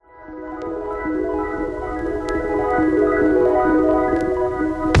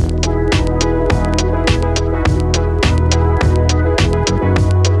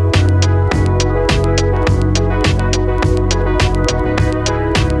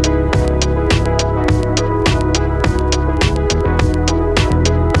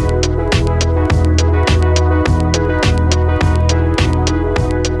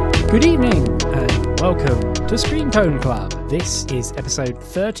to Screen Tone Club. This is episode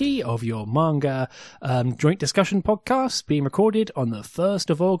 30 of your manga joint discussion podcast, being recorded on the 1st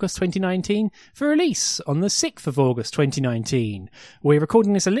of August 2019 for release on the 6th of August 2019. We're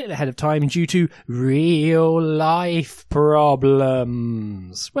recording this a little ahead of time due to real life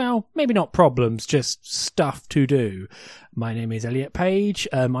problems. Well, maybe not problems, just stuff to do. My name is Elliot Page.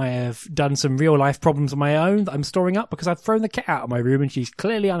 I have done some real life problems of my own that I'm storing up because I've thrown the cat out of my room and she's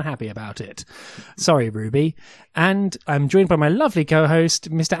clearly unhappy about it. Sorry, Ruby. And I'm joined by my lovely co-host,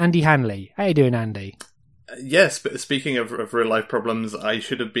 Mr. Andy Hanley. How you doing, Andy? Yes, but speaking of real life problems, I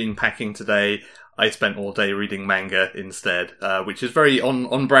should have been packing today. I spent all day reading manga instead, which is very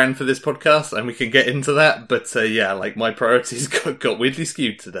on brand for this podcast, and we can get into that. But my priorities got weirdly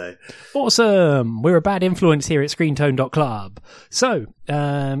skewed today. Awesome! We're a bad influence here at ScreenTone.club. So,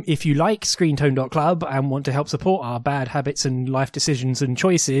 if you like ScreenTone.club and want to help support our bad habits and life decisions and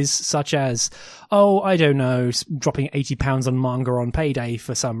choices, such as, dropping £80 on manga on payday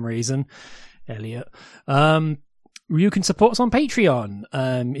for some reason, Elliot, you can support us on Patreon.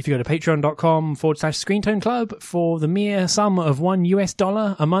 If you go to patreon.com/ScreenTone Club, for the mere sum of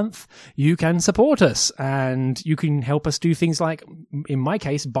 $1 a month, you can support us and you can help us do things like, in my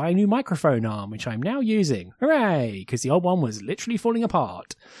case, buy a new microphone arm, which I'm now using. Hooray! Because the old one was literally falling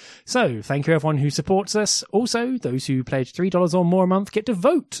apart. So, thank you everyone who supports us. Also, those who pledge $3 or more a month get to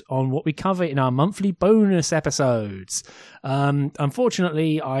vote on what we cover in our monthly bonus episodes.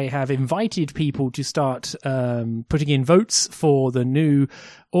 Unfortunately, I have invited people to start putting in votes for the new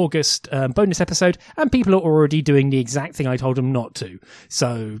August bonus episode, and people are already doing the exact thing I told them not to.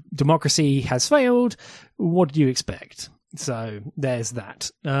 So, democracy has failed. What did you expect? So there's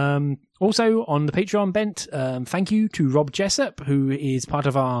that. Also on the Patreon bent, thank you to Rob Jessup, who is part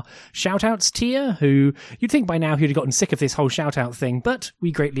of our shout-outs tier, who you'd think by now he'd have gotten sick of this whole shout-out thing, but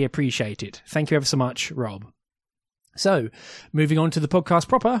we greatly appreciate it. Thank you ever so much, Rob. So, moving on to the podcast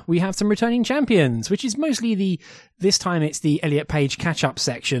proper, we have some returning champions, which is mostly this time it's the Elliot Page catch-up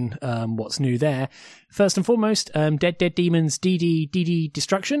section, what's new there. First and foremost, Dead Demons DD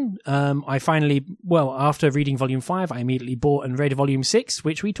Destruction. I finally, after reading Volume 5, I immediately bought and read Volume 6,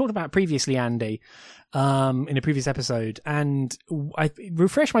 which we talked about previously, Andy, in a previous episode. And I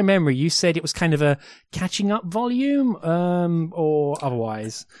refresh my memory, you said it was kind of a catching up volume, or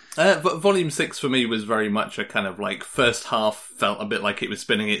otherwise? Volume 6 for me was very much a kind of like first half felt a bit like it was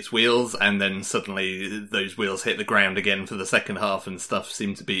spinning its wheels, and then suddenly those wheels hit the ground again for the second half and stuff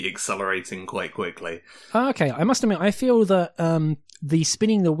seemed to be accelerating quite quickly. Okay, I must admit, I feel that the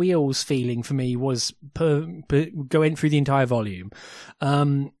spinning the wheels feeling for me was going through the entire volume.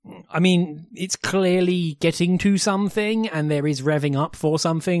 I mean, it's clearly getting to something, and there is revving up for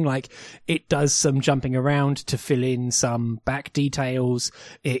something. Like, it does some jumping around to fill in some back details.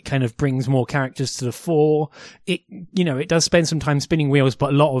 It kind of brings more characters to the fore. It does spend some time spinning wheels,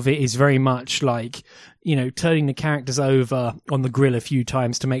 but a lot of it is very much like, turning the characters over on the grill a few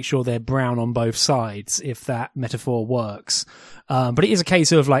times to make sure they're brown on both sides, if that metaphor works. But it is a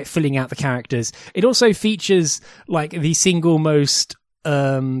case of like filling out the characters. It also features like the single most,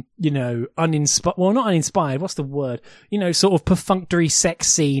 not uninspired, what's the word? Sort of perfunctory sex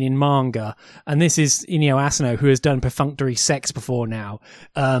scene in manga. And this is Inio Asano, who has done perfunctory sex before now.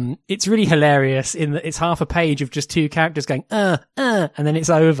 It's really hilarious in that it's half a page of just two characters going, and then it's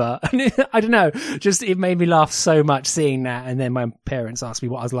over. And I don't know, just it made me laugh so much seeing that. And then my parents asked me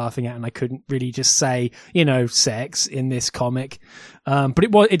what I was laughing at, and I couldn't really just say, sex in this comic. But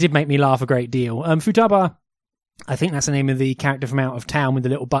it did make me laugh a great deal. Futaba, I think that's the name of the character from Out of Town with the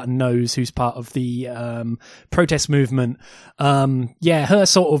little button nose, who's part of the protest movement. Her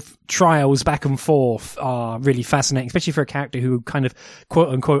sort of trials back and forth are really fascinating, especially for a character who kind of quote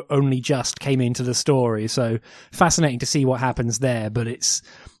unquote only just came into the story. So fascinating to see what happens there, but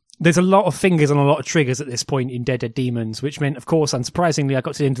there's a lot of fingers and a lot of triggers at this point in Dead Demons, which meant, of course, unsurprisingly, I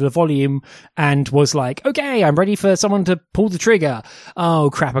got to the end of the volume and was like, okay, I'm ready for someone to pull the trigger.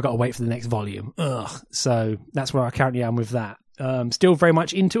 Oh, crap, I got to wait for the next volume. Ugh. So that's where I currently am with that. Still very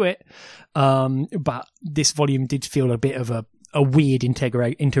much into it, but this volume did feel a bit of a weird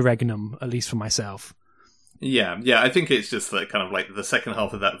interregnum, at least for myself. Yeah, I think it's just that kind of like the second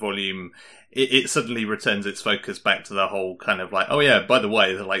half of that volume, it suddenly returns its focus back to the whole kind of like, oh yeah, by the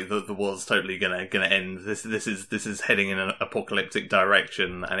way, like the war's totally gonna end. This is heading in an apocalyptic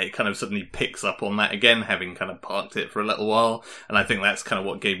direction, and it kind of suddenly picks up on that again, having kind of parked it for a little while. And I think that's kind of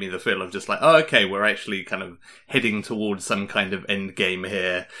what gave me the feel of just like, oh okay, we're actually kind of heading towards some kind of end game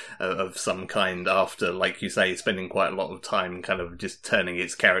here of some kind, after, like you say, spending quite a lot of time kind of just turning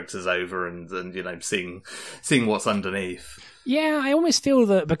its characters over and seeing what's underneath. Yeah, I almost feel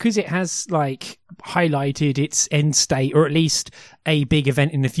that because it has like highlighted its end state, or at least a big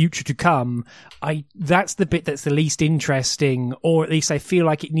event in the future to come, that's the bit that's the least interesting, or at least I feel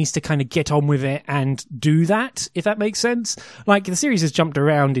like it needs to kind of get on with it and do that, if that makes sense. Like, the series has jumped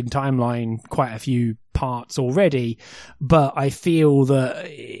around in timeline quite a few parts already, but I feel that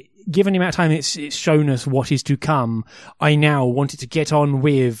given the amount of time it's shown us what is to come, I now want it to get on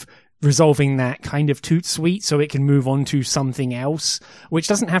with resolving that kind of toot sweet so it can move on to something else, which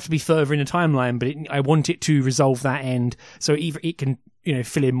doesn't have to be further in the timeline, but I want it to resolve that end so either it can,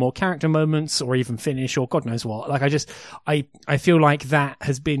 fill in more character moments or even finish or God knows what. Like, I feel like that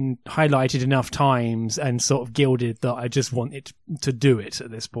has been highlighted enough times and sort of gilded that I just want it to do it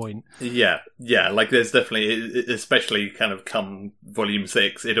at this point. Yeah. Like, there's definitely, especially kind of come Volume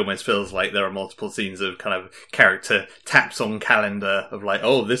 6, it almost feels like there are multiple scenes of kind of character taps on calendar of like,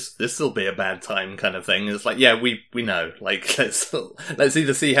 oh, this will be a bad time kind of thing. It's like, yeah, we know. Like, let's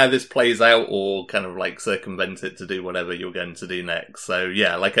either see how this plays out or kind of like circumvent it to do whatever you're going to do next. So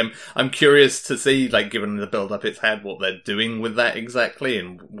yeah, like I'm curious to see, like, given the build up it's had, what they're doing with that exactly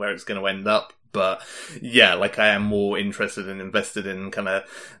and where it's going to end up. But yeah, like, I am more interested and invested in kind of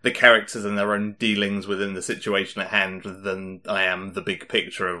the characters and their own dealings within the situation at hand than I am the big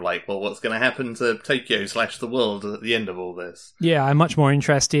picture of like, well, what's going to happen to Tokyo / the world at the end of all this? Yeah, I'm much more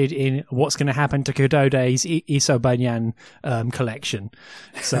interested in what's going to happen to Kodode's Isobanyan collection.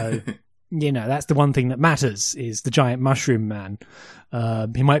 So, that's the one thing that matters, is the giant mushroom man.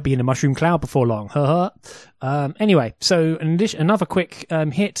 He might be in a mushroom cloud before long. Anyway, so another quick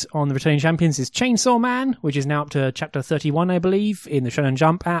hit on the Returning Champions is Chainsaw Man, which is now up to chapter 31, I believe, in the Shonen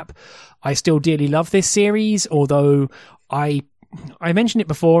Jump app. I still dearly love this series, although I mentioned it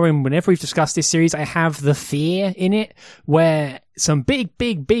before, and whenever we've discussed this series, I have the fear in it where some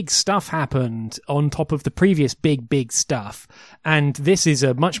big stuff happened on top of the previous big stuff, and this is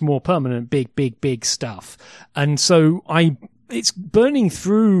a much more permanent big stuff. And so it's burning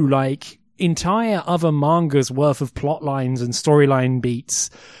through like entire other mangas worth of plot lines and storyline beats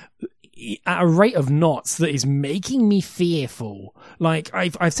at a rate of knots that is making me fearful. Like,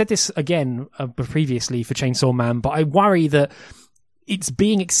 I've said this again previously for Chainsaw Man, but I worry that it's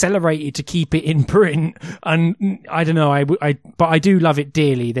being accelerated to keep it in print, and I don't know. But I do love it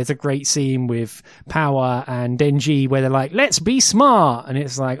dearly. There's a great scene with Power and Denji where they're like, "Let's be smart," and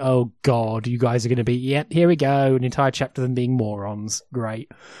it's like, "Oh God, you guys are going to be yep. Here we go." An entire chapter of them being morons.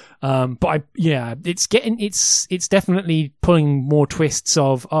 Great. But it's definitely pulling more twists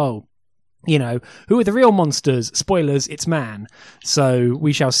of who are the real monsters? Spoilers, it's man. So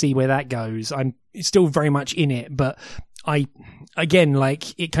we shall see where that goes. I'm still very much in it, but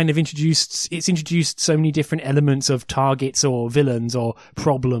it kind of introduced so many different elements of targets or villains or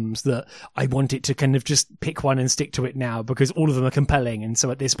problems that I want it to kind of just pick one and stick to it now, because all of them are compelling. And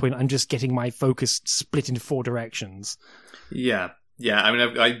so at this point, I'm just getting my focus split into 4 directions. Yeah. I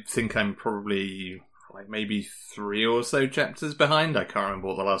mean, I think I'm probably like maybe 3 or so chapters behind. I can't remember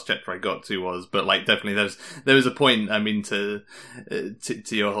what the last chapter I got to was, but like definitely there was a point. I mean, to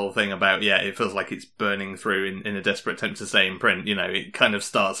your whole thing about it feels like it's burning through in a desperate attempt to stay in print. It kind of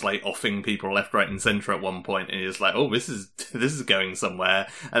starts like offing people left, right, and centre at one point, and it's like, oh, this is going somewhere,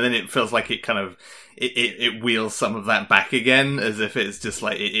 and then it feels like it kind of it wheels some of that back again, as if it's just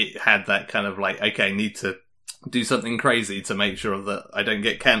like it had that kind of like, okay, need to do something crazy to make sure that I don't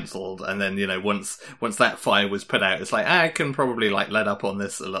get cancelled. And then, once that fire was put out, it's like, I can probably like let up on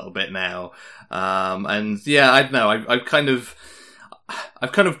this a little bit now. And yeah, I don't know. I've kind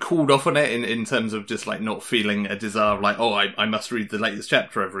of cooled off on it in terms of just like not feeling a desire of like, oh, I must read the latest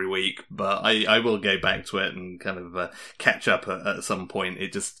chapter every week, but I will go back to it and kind of catch up at some point.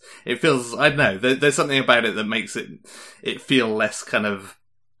 It feels, I don't know, there's something about it that makes it feel less kind of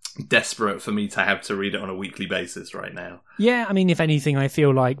desperate for me to have to read it on a weekly basis right now. Yeah, I mean, if anything, I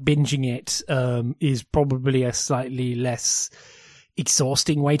feel like binging it is probably a slightly less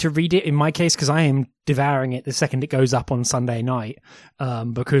exhausting way to read it in my case, because I am devouring it the second it goes up on Sunday night,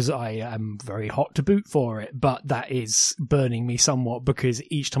 because I am very hot to boot for it. But that is burning me somewhat, because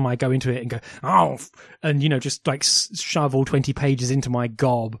each time I go into it and go, oh, and just like shove all 20 pages into my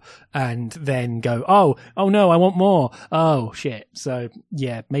gob and then go, oh no, I want more. Oh shit. So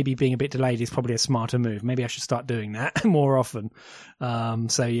yeah, maybe being a bit delayed is probably a smarter move. Maybe I should start doing that more often.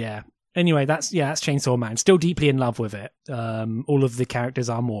 So yeah. Anyway, that's Chainsaw Man. Still deeply in love with it. All of the characters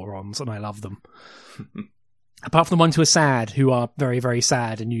are morons, and I love them. Apart from the ones who are sad, who are very, very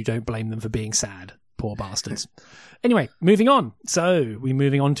sad, and you don't blame them for being sad. Poor bastards. Anyway, moving on. So, we're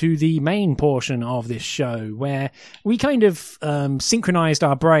moving on to the main portion of this show, where we kind of synchronized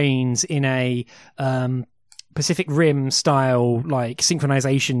our brains in a Pacific Rim style, like,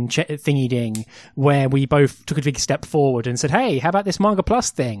 synchronization thingy ding, where we both took a big step forward and said, hey, how about this Manga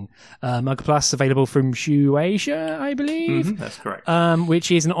Plus thing? Manga Plus available from Shueisha, I believe. Mm-hmm, that's correct.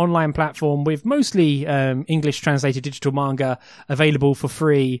 Which is an online platform with mostly English translated digital manga available for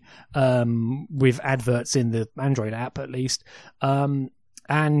free, with adverts in the Android app, at least.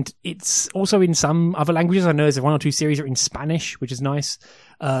 And it's also in some other languages. I know there's 1 or 2 series are in Spanish, which is nice.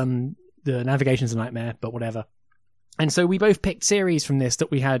 The navigation's a nightmare, but whatever. And so we both picked series from this that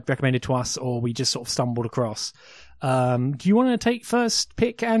we had recommended to us, or we just sort of stumbled across. Do you want to take first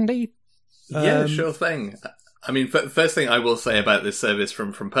pick, Andy? Yeah, sure thing. I mean, first thing I will say about this service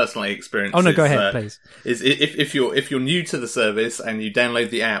from personal experience. Oh no, go ahead, please. Is if you're new to the service and you download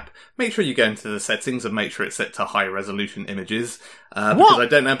the app, make sure you go into the settings and make sure it's set to high resolution images. Because I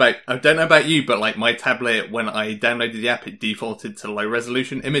don't know about you, but like my tablet, when I downloaded the app, it defaulted to low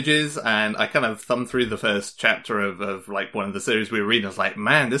resolution images, and I kind of thumbed through the first chapter of like one of the series we were reading. I was like,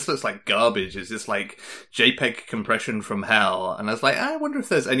 man, this looks like garbage. It's just like JPEG compression from hell. And I was like, I wonder if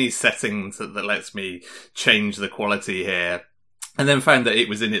there's any settings that lets me change the quality here. And then found that it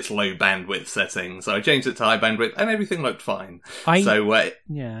was in its low bandwidth setting, so I changed it to high bandwidth, and everything looked fine.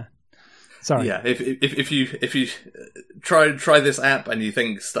 Yeah. Sorry. Yeah, if you try this app and you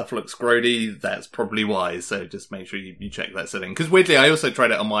think stuff looks grody, that's probably why. So just make sure you check that setting. Because weirdly, I also tried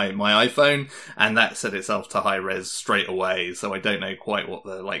it on my iPhone, and that set itself to high res straight away. So I don't know quite what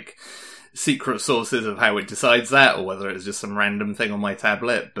the secret sources of how it decides that, or whether it's just some random thing on my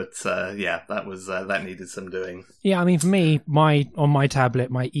tablet. But yeah, that needed some doing. Yeah, I mean, for me, on my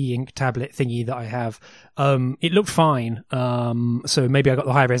tablet, my e-ink tablet thingy that I have, it looked fine. So maybe I got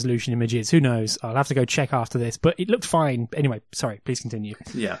the high resolution images. Who knows? I'll have to go check after this. But it looked fine. Anyway, sorry. Please continue.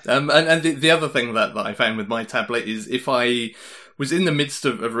 Yeah. And the other thing that I found with my tablet is if I was in the midst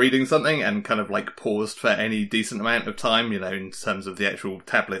of reading something and kind of like paused for any decent amount of time, in terms of the actual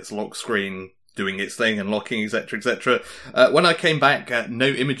tablet's lock screen doing its thing and locking, etc., when I came back, no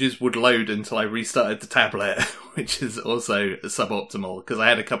images would load until I restarted the tablet, which is also suboptimal, because I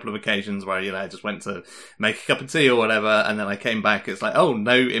had a couple of occasions where, I just went to make a cup of tea or whatever, and then I came back, it's like, oh,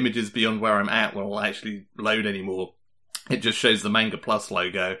 no images beyond where I'm at will actually load anymore. It just shows the Manga Plus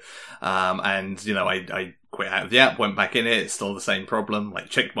logo, and, I quit out of the app, went back in it, it's still the same problem,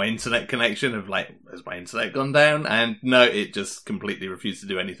 checked my internet connection of has my internet gone down? And no, it just completely refused to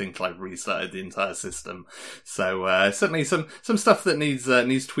do anything till I've restarted the entire system. So, certainly some stuff that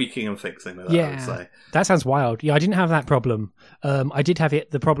needs tweaking and fixing with that, I would say. That sounds wild. Yeah, I didn't have that problem. I did have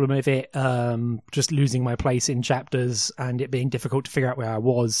the problem of it, just losing my place in chapters and it being difficult to figure out where I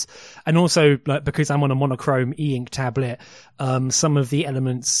was. And also, because I'm on a monochrome e-ink tablet, some of the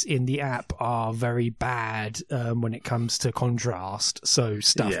elements in the app are very bad when it comes to contrast. So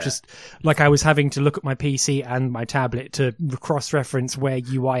stuff just I was having to look at my PC and my tablet to cross-reference where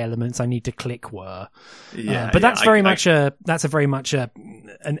UI elements I need to click were. But that's very much an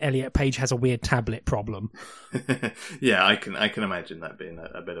Elliot Page has a weird tablet problem. Yeah, I can imagine that being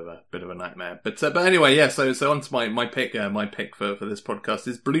a bit of a nightmare. But anyway, yeah. So on to my pick. My pick for this podcast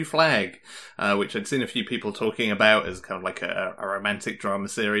is Blue Flag, which I'd seen a few people talking about as kind of like a romantic drama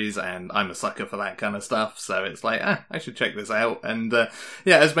series, and I'm a sucker for that kind of stuff. So it's like, I should check this out. And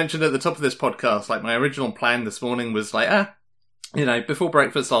as mentioned at the top of this podcast, my original plan this morning was before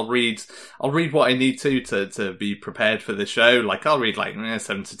breakfast, I'll read what I need to be prepared for this show. I'll read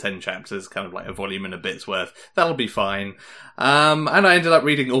 7 to 10 chapters, kind of like a volume and a bit's worth. That'll be fine. And I ended up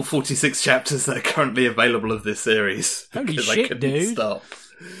reading all 46 chapters that are currently available of this series. Holy shit, I couldn't dude. stop.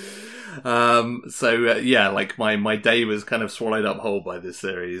 My day was kind of swallowed up whole by this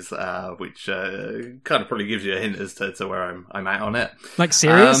series, which kind of probably gives you a hint as to where I'm at on it.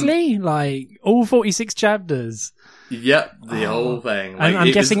 Seriously? All 46 chapters? Yep, the whole thing.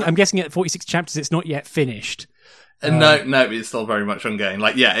 I'm guessing at 46 chapters it's not yet finished. No, it's still very much ongoing.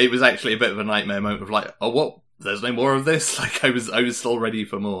 It was actually a bit of a nightmare moment of oh, what? There's no more of this? I was still ready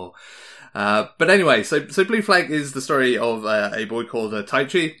for more. But anyway, so Blue Flag is the story of a boy called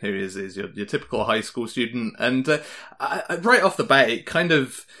Taichi, who is your typical high school student, and right off the bat, it kind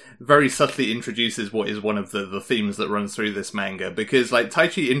of very subtly introduces what is one of the themes that runs through this manga, because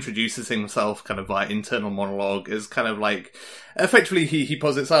Taichi introduces himself kind of via internal monologue as kind of effectively he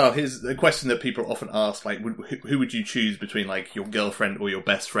posits, here's a question that people often ask, who would you choose between your girlfriend or your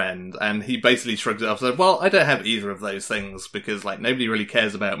best friend? And he basically shrugs it off and says, well, I don't have either of those things because nobody really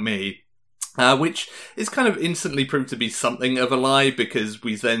cares about me. which is kind of instantly proved to be something of a lie because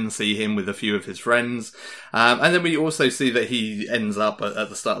we then see him with a few of his friends. And then we also see that he ends up at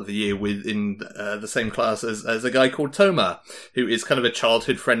the start of the year in the same class as a guy called Toma, who is kind of a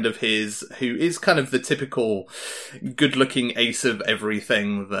childhood friend of his, who is kind of the typical good-looking ace of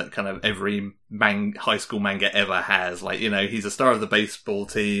everything that kind of every high school manga ever has. Like, you know, he's a star of the baseball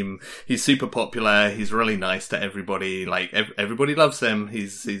team, he's super popular, he's really nice to everybody, like, everybody loves him,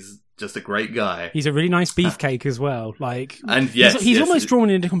 he's just a great guy. He's a really nice beefcake as well. Like, and yes, he's almost drawn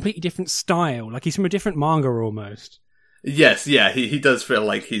in a completely different style. Like, he's from a different manga almost. Yes, yeah, he does feel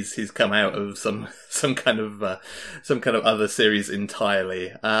like he's come out of some kind of other series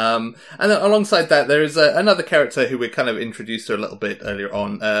entirely. And alongside that, there is another character who we're kind of introduced to a little bit earlier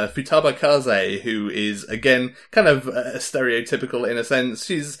on, Futaba Kaze, who is again kind of stereotypical in a sense.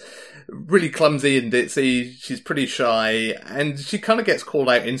 She's really clumsy and ditzy. She's pretty shy, and she kind of gets called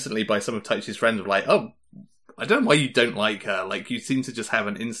out instantly by some of Taichi's friends of like, "Oh, I don't know why you don't like her. Like, you seem to just have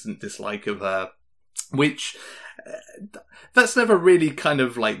an instant dislike of her," which. That's never really kind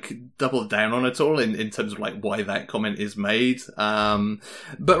of like doubled down on at all in terms of like why that comment is made.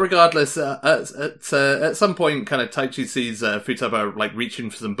 But regardless, at some point, kind of Taichi sees Futaba like reaching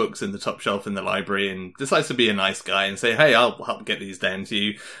for some books in the top shelf in the library and decides to be a nice guy and say, "Hey, I'll help get these down to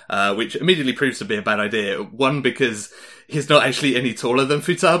you," which immediately proves to be a bad idea. One, because he's not actually any taller than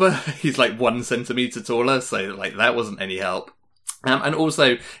Futaba. He's like 1 centimeter taller, so like that wasn't any help. And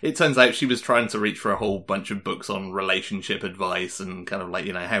also, it turns out she was trying to reach for a whole bunch of books on relationship advice and kind of like,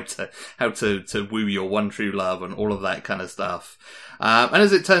 you know, how to woo your one true love and all of that kind of stuff. And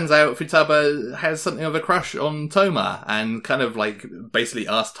as it turns out, Futaba has something of a crush on Toma and kind of like basically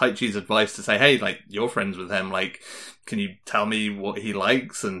asked Taichi's advice to say, "Hey, like, you're friends with him, like, can you tell me what he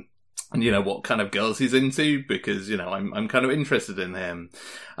likes and you know, what kind of girls he's into, because, you know, I'm kind of interested in him."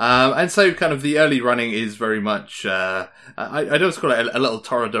 And so kind of the early running is very much, I'd also call it a little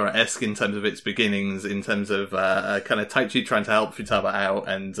Toradora-esque in terms of its beginnings, in terms of, kind of Taichi trying to help Futaba out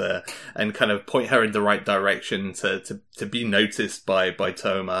and kind of point her in the right direction to be noticed by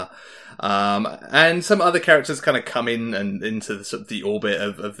Toma. And some other characters kind of come in and into the sort of the orbit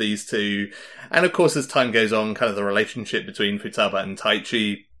of these two. And of course, as time goes on, kind of the relationship between Futaba and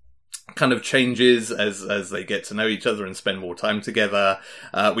Taichi kind of changes as they get to know each other and spend more time together.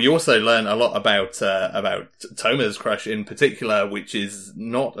 We also learn a lot about Toma's crush in particular, which is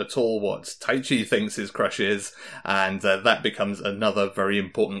not at all what Taichi thinks his crush is, and that becomes another very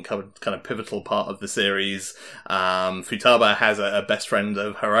important kind of pivotal part of the series. Futaba has a best friend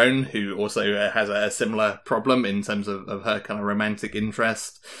of her own who also has a similar problem in terms of her kind of romantic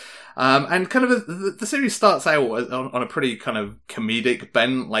interest. And kind of the series starts out on a pretty kind of comedic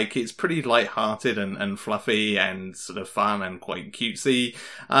bent. Like, it's pretty light-hearted and fluffy and sort of fun and quite cutesy.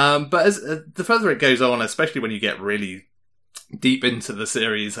 But as the further it goes on, especially when you get really deep into the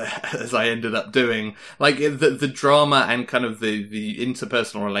series, as I ended up doing, like the drama and kind of the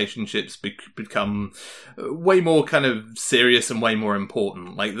interpersonal relationships become way more kind of serious and way more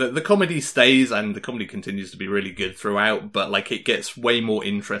important. Like the comedy stays, and the comedy continues to be really good throughout, but like it gets way more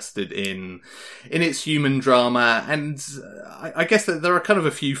interested in its human drama. And I guess that there are kind of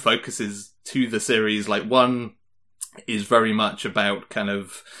a few focuses to the series. Like, one is very much about kind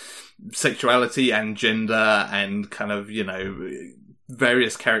of sexuality and gender and kind of, you know,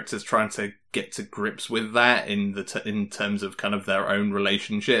 various characters trying to get to grips with that in terms of kind of their own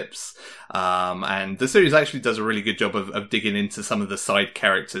relationships. And the series actually does a really good job of digging into some of the side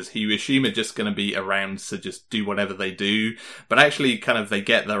characters who you assume are just going to be around to just do whatever they do. But actually kind of they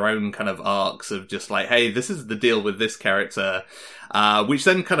get their own kind of arcs of just like, hey, this is the deal with this character, which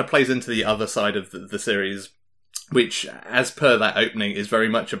then kind of plays into the other side of the series, which, as per that opening, is very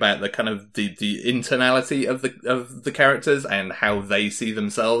much about the kind of the internality of the characters and how they see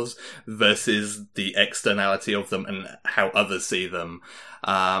themselves versus the externality of them and how others see them.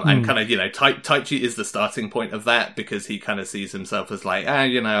 And kind of, you know, Taichi is the starting point of that, because he kind of sees himself as like,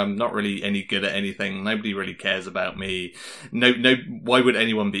 you know, I'm not really any good at anything. Nobody really cares about me. No, why would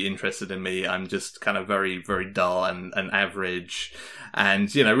anyone be interested in me? I'm just kind of very, very dull and average.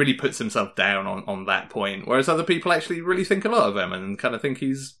 And, you know, really puts himself down on that point. Whereas other people actually really think a lot of him and kind of think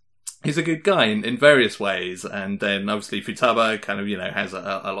he's a good guy in various ways. And then obviously Futaba kind of, you know, has a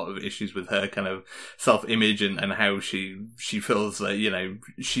lot of issues with her kind of self-image and how she feels that, you know,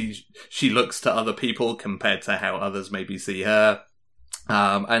 she looks to other people compared to how others maybe see her.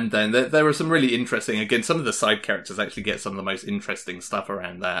 And then there are some really interesting, again, some of the side characters actually get some of the most interesting stuff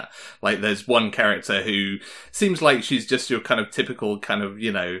around that. Like, there's one character who seems like she's just your kind of typical kind of,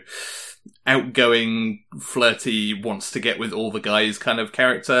 outgoing, flirty, wants to get with all the guys kind of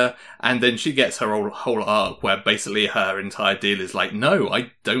character. And then she gets her whole arc where basically her entire deal is like, no,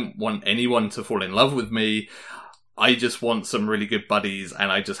 I don't want anyone to fall in love with me. I just want some really good buddies,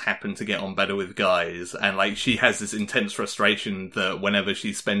 and I just happen to get on better with guys. And like, she has this intense frustration that whenever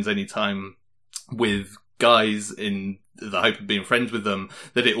she spends any time with guys in the hope of being friends with them,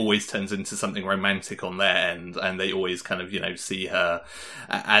 that it always turns into something romantic on their end, and they always kind of, see her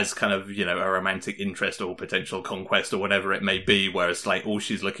as kind of, a romantic interest or potential conquest or whatever it may be, whereas like all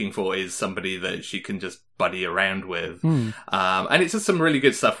she's looking for is somebody that she can just buddy around with. And it's just some really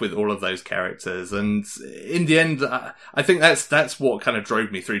good stuff with all of those characters, and in the end, I think that's what kind of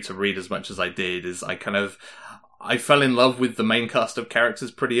drove me through to read as much as I did, is I fell in love with the main cast of characters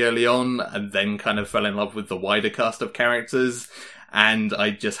pretty early on, and then kind of fell in love with the wider cast of characters, and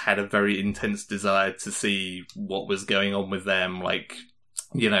I just had a very intense desire to see what was going on with them, like,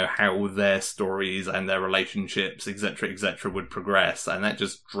 how their stories and their relationships, etc., would progress, and that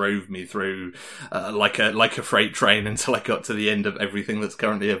just drove me through like a freight train until I got to the end of everything that's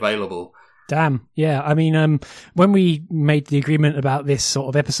currently available. Damn. Yeah. I mean, when we made the agreement about this sort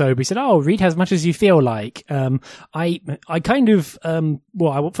of episode, we said, read as much as you feel like. I kind of, first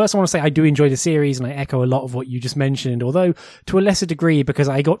I want to say I do enjoy the series, and I echo a lot of what you just mentioned, although to a lesser degree, because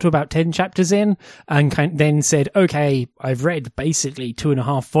I got to about 10 chapters in and then said, okay, I've read basically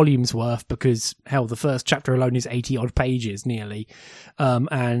 2.5 volumes worth, because hell, the first chapter alone is 80 odd pages nearly.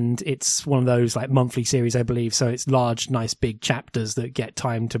 And it's one of those like monthly series, I believe. So it's large, nice, big chapters that get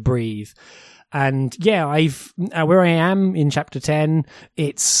time to breathe. And yeah, I've where I am in chapter 10,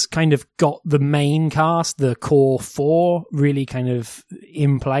 it's kind of got the main cast, the core 4, really kind of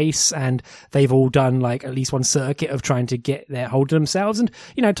in place, and they've all done like at least one circuit of trying to get their hold of themselves. And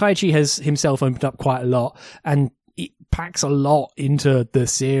Taichi has himself opened up quite a lot, and it packs a lot into the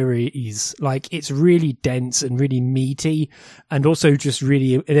series. Like, it's really dense and really meaty, and also just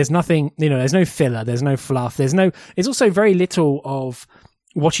really, there's nothing, there's no filler, there's no fluff, there's also very little of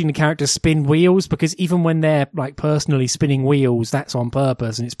watching the characters spin wheels, because even when they're like personally spinning wheels, that's on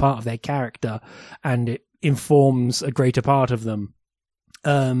purpose and it's part of their character, and it informs a greater part of them.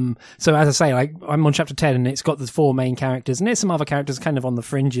 So as I say, like, I'm on chapter 10 and it's got the 4 main characters, and there's some other characters kind of on the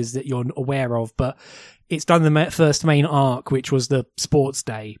fringes that you're aware of, but it's done the first main arc, which was the sports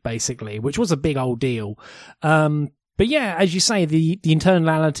day, basically, which was a big old deal. But yeah, as you say, the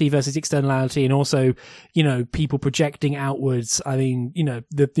internality versus externality, and also, people projecting outwards. I mean,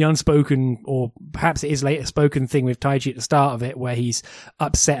 the unspoken, or perhaps it is later spoken thing with Taichi at the start of it, where he's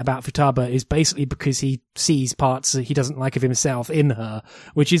upset about Futaba, is basically because he sees parts that he doesn't like of himself in her,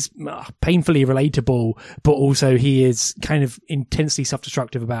 which is painfully relatable, but also he is kind of intensely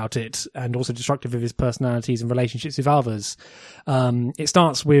self-destructive about it, and also destructive of his personalities and relationships with others. It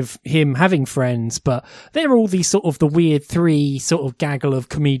starts with him having friends, but they're all these sort of the weird 3 sort of gaggle of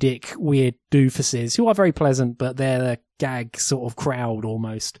comedic weird doofuses who are very pleasant, but they're the gag sort of crowd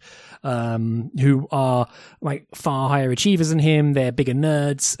almost, who are like far higher achievers than him. They're bigger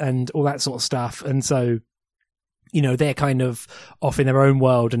nerds and all that sort of stuff. And so, they're kind of off in their own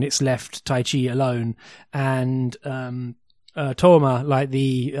world, and it's left Taichi alone. And Toma, like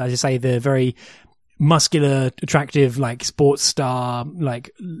as I say, the very muscular, attractive, like sports star,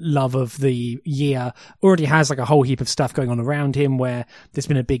 like love of the year, already has like a whole heap of stuff going on around him, where there's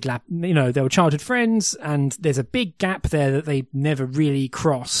been a big gap. They were childhood friends, and there's a big gap there that they never really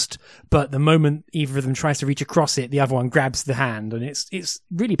crossed. But the moment either of them tries to reach across it, the other one grabs the hand, and it's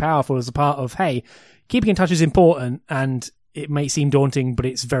really powerful as a part of, hey, keeping in touch is important, and it may seem daunting, but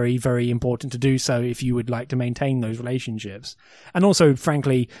it's very, very important to do so if you would like to maintain those relationships. And also,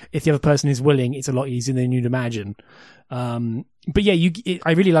 frankly, if the other person is willing, it's a lot easier than you'd imagine. But yeah,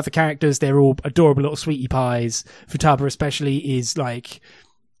 I really love the characters. They're all adorable little sweetie pies. Futaba especially is like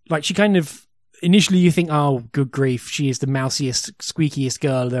she kind of, initially you think, oh, good grief, she is the mousiest, squeakiest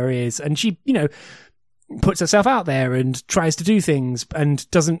girl there is. And she, puts herself out there and tries to do things and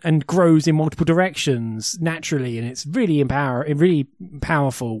grows in multiple directions naturally, and it's really really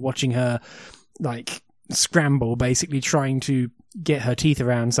powerful watching her like scramble, basically trying to get her teeth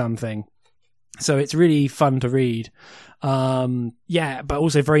around something. So it's really fun to read. But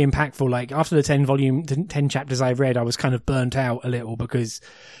also very impactful. Like, after the 10 chapters I've read, I was kind of burnt out a little, because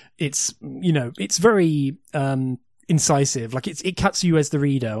it's, it's very, incisive. Like it cuts you as the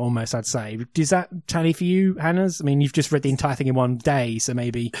reader almost, I'd say. Does that tally for you, Hannes? I mean, you've just read the entire thing in one day, so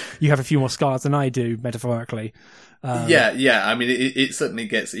maybe you have a few more scars than I do, metaphorically. Yeah. I mean, it certainly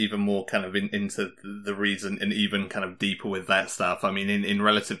gets even more kind of into the reason and even kind of deeper with that stuff. I mean, in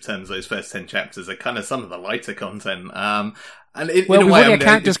relative terms, those first 10 chapters are kind of some of the lighter content. And in a way, we've got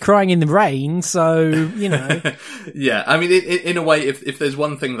characters crying in the rain, so, you know. Yeah, I mean, in a way, if there's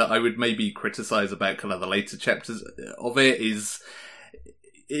one thing that I would maybe criticize about kind of the later chapters of it is,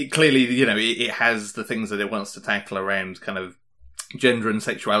 it clearly, you know, it has the things that it wants to tackle around kind of gender and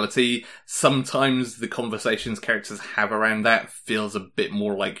sexuality. Sometimes the conversations characters have around that feels a bit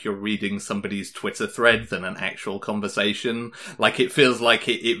more like you're reading somebody's Twitter thread than an actual conversation. Like, it feels like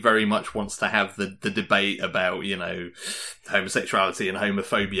it very much wants to have the debate about, you know, homosexuality and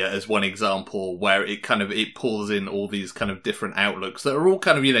homophobia as one example, where it pulls in all these kind of different outlooks that are all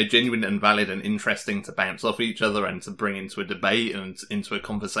kind of, you know, genuine and valid and interesting to bounce off each other and to bring into a debate and into a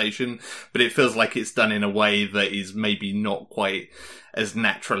conversation. But it feels like it's done in a way that is maybe not quite as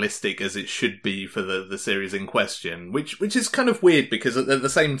naturalistic as it should be for the series in question, which is kind of weird, because at the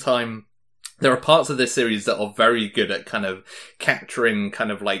same time, there are parts of this series that are very good at kind of capturing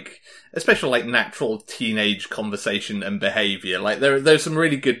kind of like, especially like natural teenage conversation and behavior. Like there's some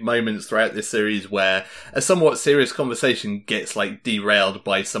really good moments throughout this series where a somewhat serious conversation gets like derailed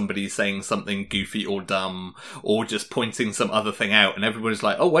by somebody saying something goofy or dumb or just pointing some other thing out, and everybody's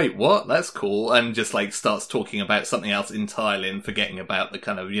like, oh wait, what? That's cool. And just like starts talking about something else entirely and forgetting about the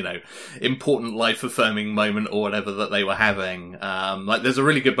kind of, you know, important life affirming moment or whatever that they were having. Like there's a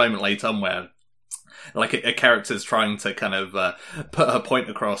really good moment later on where like a character's trying to kind of put her point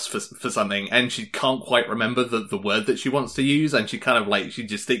across for something, and she can't quite remember the word that she wants to use, and she kind of like, she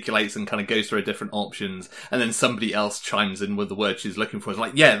gesticulates and kind of goes through different options, and then somebody else chimes in with the word she's looking for. It's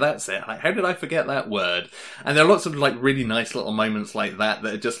like, yeah, that's it. Like, how did I forget that word? And there are lots of like really nice little moments like that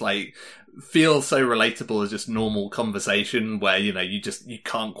are just like, feel so relatable as just normal conversation where, you know, you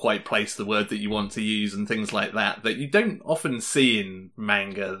can't quite place the word that you want to use and things like that you don't often see in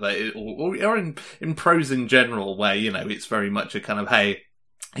manga or in prose in general, where, you know, it's very much a kind of, hey,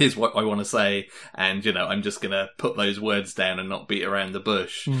 here's what I want to say, and, you know, I'm just going to put those words down and not beat around the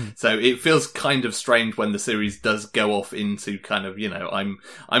bush. So it feels kind of strange when the series does go off into kind of, you know,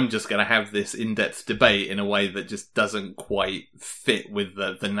 I'm just going to have this in-depth debate in a way that just doesn't quite fit with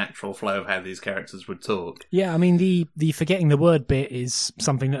the natural flow of how these characters would talk. Yeah, I mean, the forgetting the word bit is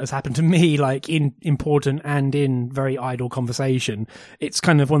something that has happened to me, like in important and in very idle conversation. It's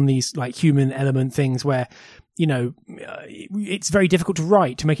kind of one of these like human element things where, you know, it's very difficult to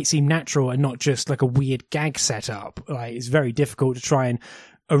write to make it seem natural and not just like a weird gag setup. Like, it's very difficult to try and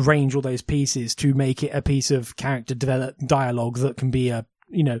arrange all those pieces to make it a piece of character dialogue that can be a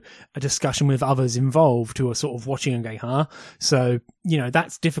discussion with others involved who are sort of watching and going, huh? So, you know,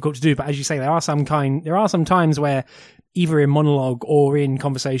 that's difficult to do. But as you say, there are some times where either in monologue or in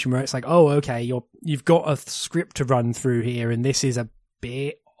conversation where it's like, oh, okay, you've got a script to run through here, and this is a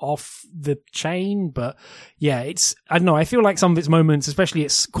bit off the chain. But yeah, I don't know, I feel like some of its moments, especially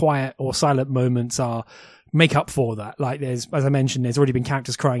its quiet or silent moments, make up for that. Like, there's, as I mentioned, there's already been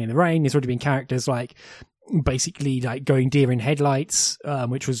characters crying in the rain, there's already been characters like basically like going deer in headlights,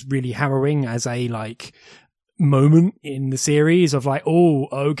 which was really harrowing as a like moment in the series of like, oh,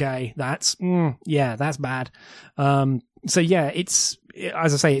 okay, that's bad. So yeah, it's,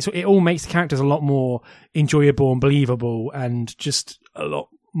 as I say, it all makes the characters a lot more enjoyable and believable, and just a lot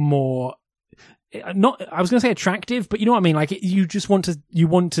more, not, I was going to say attractive, but you know what I mean? Like, you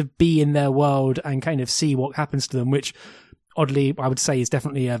want to be in their world and kind of see what happens to them, which oddly I would say is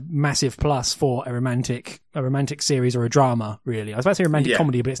definitely a massive plus for a romantic series or a drama, really. I was about to say romantic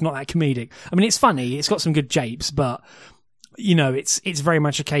comedy, but it's not that comedic. I mean, it's funny, it's got some good japes, but, you know, it's very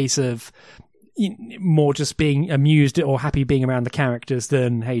much a case of more just being amused or happy being around the characters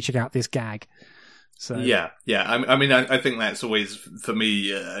than, hey, check out this gag. So yeah. I mean, I think that's always, for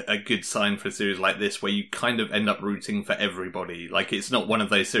me, a good sign for a series like this, where you kind of end up rooting for everybody. Like, it's not one of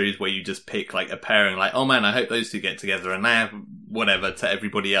those series where you just pick like a pairing, like, oh man, I hope those two get together, and now whatever to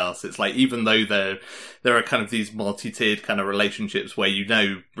everybody else. It's like, even though there are kind of these multi-tiered kind of relationships where, you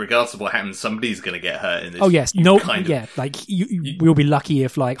know, regardless of what happens, somebody's going to get hurt in this. Oh yes, like we'll be lucky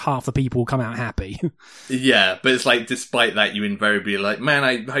if like half the people come out happy. Yeah, but it's like, despite that, you invariably are like, man,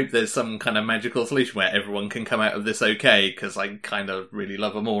 I hope there's some kind of magical solution where everyone can come out of this okay, because I kind of really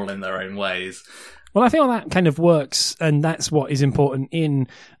love them all in their own ways. Well, I feel that kind of works, and that's what is important in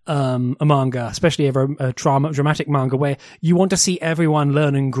a manga, especially a dramatic manga, where you want to see everyone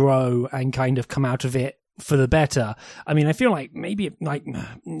learn and grow and kind of come out of it for the better. I mean, I feel like maybe like,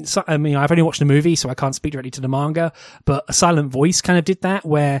 I mean, I've only watched the movie, so I can't speak directly to the manga, but A Silent Voice kind of did that,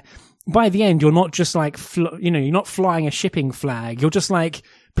 where by the end, you're not just like, you're not flying a shipping flag. You're just like,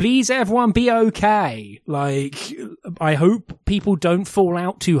 please everyone be okay. Like, I hope people don't fall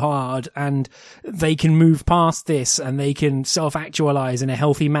out too hard and they can move past this and they can self-actualize in a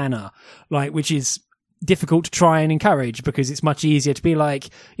healthy manner, like, which is difficult to try and encourage because it's much easier to be like,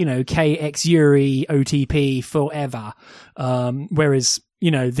 KX Yuri OTP forever. Whereas,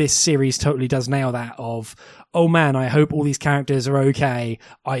 this series totally does nail that of, oh man, I hope all these characters are okay.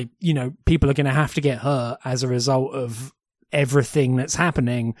 People are going to have to get hurt as a result of everything that's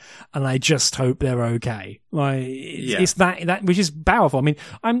happening, and I just hope they're okay. Like, it's that which is powerful. I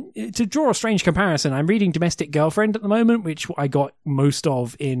mean, to draw a strange comparison, I'm reading Domestic Girlfriend at the moment, which I got most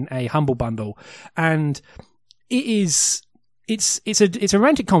of in a Humble Bundle, and it's a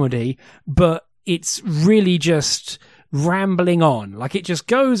romantic comedy, but it's really just rambling on. Like, it just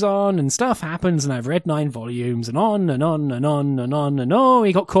goes on and stuff happens, and I've read 9 volumes and on and on and on and on, and oh,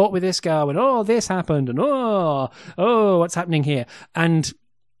 he got caught with this girl, and oh, this happened, and oh, what's happening here? And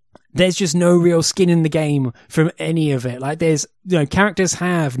there's just no real skin in the game from any of it. Like, there's, characters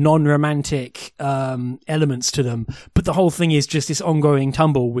have non-romantic elements to them, but the whole thing is just this ongoing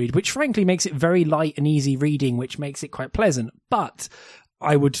tumbleweed, which frankly makes it very light and easy reading, which makes it quite pleasant. But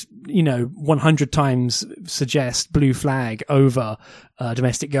I would, 100 times suggest Blue Flag over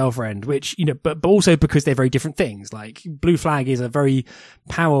Domestic Girlfriend, which, but also because they're very different things. Like, Blue Flag is a very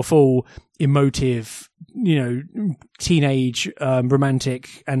powerful, emotive, teenage,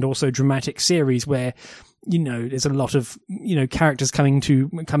 romantic and also dramatic series where, there's a lot of, characters coming to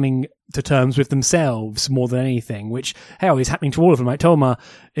terms with themselves more than anything, which, hell, is happening to all of them. Like Toma,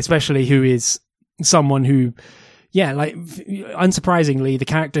 especially, who is someone who, like, unsurprisingly, the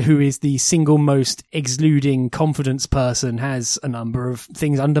character who is the single most exuding confidence person has a number of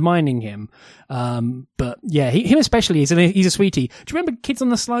things undermining him. But yeah, him especially, he's a sweetie. Do you remember Kids on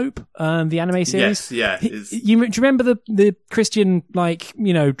the Slope, the anime series? Yes, yeah. Do you remember the Christian,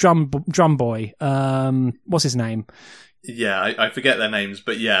 drum boy? What's his name? Yeah, I forget their names,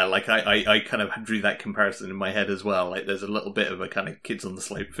 but yeah, like I kind of drew that comparison in my head as well. Like, there's a little bit of a kind of Kids on the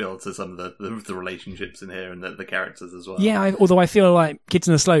Slope feel to some of the relationships in here and the characters as well. Yeah, although I feel like Kids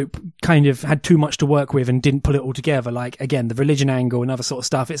on the Slope kind of had too much to work with and didn't pull it all together. Like, again, the religion angle and other sort of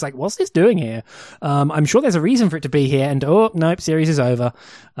stuff. It's like, what's this doing here? I'm sure there's a reason for it to be here, and oh, nope, series is over.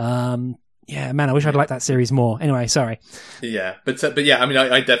 Yeah, man, I wish I'd liked that series more. Anyway, sorry. Yeah, but yeah, I mean,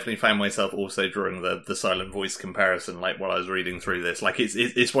 I definitely found myself also drawing the Silent Voice comparison, like, while I was reading through this. Like,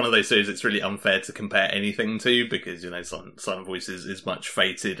 it's one of those series it's really unfair to compare anything to, because, Silent Voice is much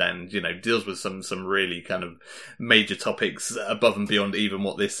fated and, deals with some really kind of major topics above and beyond even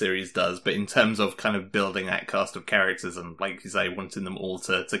what this series does. But in terms of kind of building that cast of characters and, like you say, wanting them all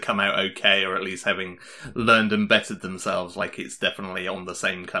to come out okay, or at least having learned and bettered themselves, like, it's definitely on the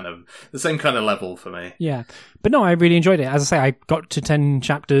same kind of level for me. Yeah, but no, I really enjoyed it. As I say, I got to 10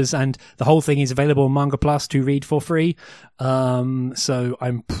 chapters and the whole thing is available on Manga Plus to read for free. So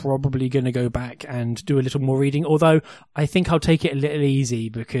I'm probably going to go back and do a little more reading, although I think I'll take it a little easy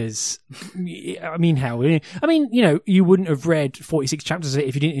because, I mean, you wouldn't have read 46 chapters of it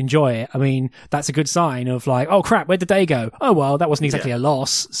if you didn't enjoy it. I mean, that's a good sign of like, oh crap, where'd the day go? Oh, well, that wasn't exactly a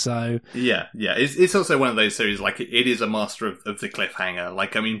loss, so. Yeah. It's also one of those series, like, it is a master of the cliffhanger.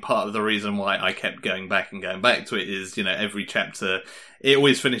 Like, I mean, part of the reason why I kept going back to it is, every chapter, it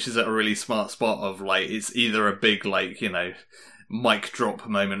always finishes at a really smart spot of, like, it's either a big, like, mic drop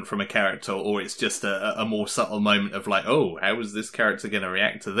moment from a character, or it's just a more subtle moment of like, oh, how is this character going to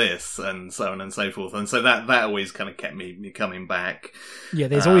react to this, and so on and so forth. And so that always kind of kept me coming back. Yeah,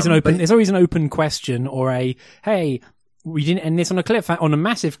 there's always an open question, or a, hey, we didn't end this on a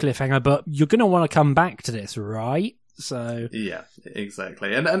massive cliffhanger, but you're going to want to come back to this, right? So yeah,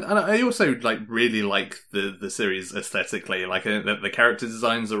 exactly. And I also really like the series aesthetically. Like, the character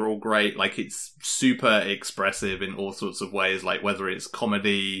designs are all great. Like, it's super expressive in all sorts of ways. Like, whether it's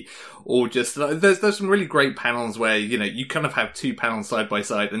comedy or just there's some really great panels where you kind of have 2 panels side by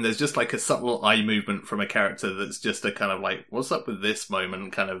side, and there's just like a subtle eye movement from a character that's just a kind of like, what's up with this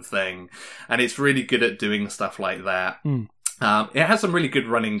moment kind of thing. And it's really good at doing stuff like that. It has some really good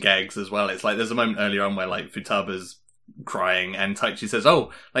running gags as well. It's like there's a moment earlier on where like Futaba's crying and Taichi says,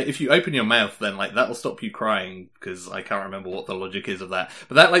 oh, like, if you open your mouth, then like that'll stop you crying, because I can't remember what the logic is of that.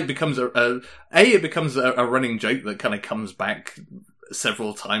 But that like becomes it becomes a running joke that kind of comes back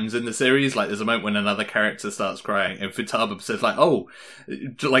several times in the series. Like, there's a moment when another character starts crying, and Futaba says, like, oh,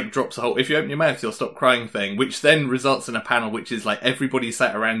 like, drops a whole, if you open your mouth, you'll stop crying thing, which then results in a panel which is, like, everybody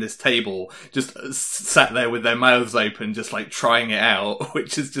sat around this table, just sat there with their mouths open, just, like, trying it out,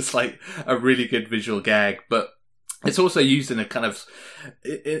 which is just, like, a really good visual gag. But it's also used in a kind of,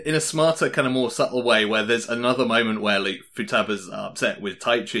 in a smarter, kind of more subtle way, where there's another moment where, like, Futaba's upset with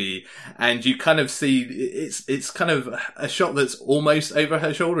Taichi, and you kind of see, it's kind of a shot that's almost over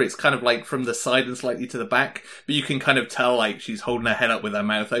her shoulder. It's kind of like from the side and slightly to the back, but you can kind of tell, like, she's holding her head up with her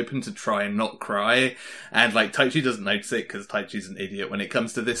mouth open to try and not cry. And, like, Taichi doesn't notice it, because Taichi's an idiot when it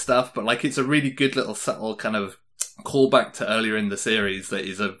comes to this stuff, but, like, it's a really good little subtle kind of callback to earlier in the series that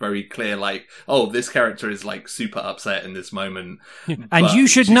is a very clear, like, oh, this character is, like, super upset in this moment. And you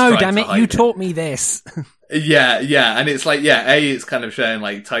should know, damn it, you taught me this. Yeah, and it's like, yeah, it's kind of showing,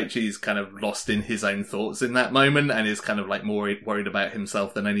 like, Taichi's kind of lost in his own thoughts in that moment, and is kind of, like, more worried about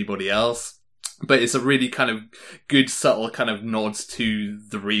himself than anybody else. But it's a really kind of good, subtle kind of nods to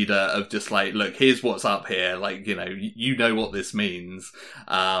the reader of just like, look, here's what's up here. Like, you know, you know what this means.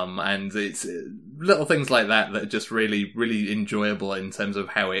 And it's little things like that that are just really, really enjoyable in terms of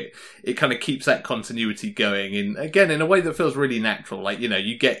how it kind of keeps that continuity going in a way that feels really natural. Like, you know,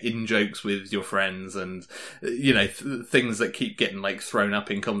 you get in jokes with your friends and, you know, things that keep getting like thrown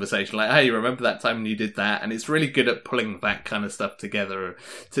up in conversation. Like, hey, remember that time when you did that? And it's really good at pulling that kind of stuff together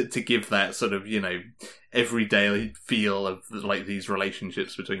to give that sort of, you know, everyday feel of like these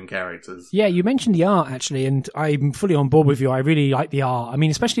relationships between characters. Yeah, you mentioned the art actually, and I'm fully on board with you. I really like the art. I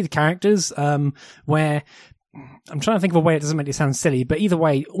mean, especially the characters, where I'm trying to think of a way it doesn't make it sound silly, but either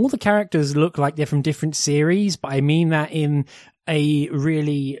way, all the characters look like they're from different series, but I mean that in a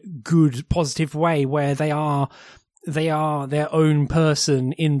really good, positive way, where they are their own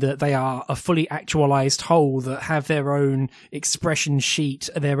person in that they are a fully actualized whole that have their own expression sheet,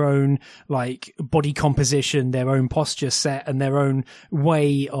 their own like body composition, their own posture set, and their own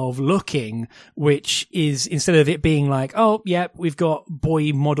way of looking, which is, instead of it being like, oh, yeah, we've got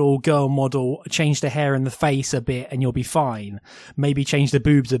boy model, girl model, change the hair and the face a bit and you'll be fine. Maybe change the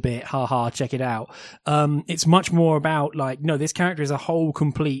boobs a bit, haha, check it out. It's much more about like, no, this character is a whole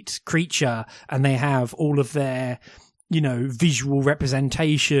complete creature, and they have all of their, you know, visual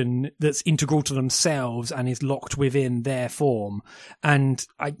representation that's integral to themselves and is locked within their form. And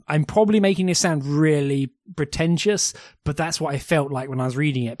I'm probably making this sound really pretentious, but that's what I felt like when I was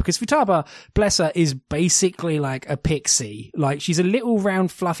reading it, because Futaba, bless her, is basically like a pixie. Like, she's a little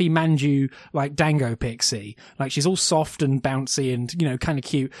round fluffy manju, like Dango pixie. Like, she's all soft and bouncy and, you know, kind of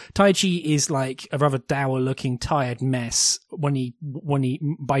cute. Taichi is like a rather dour looking tired mess when he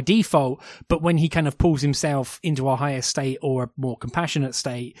by default, but when he kind of pulls himself into a higher state or a more compassionate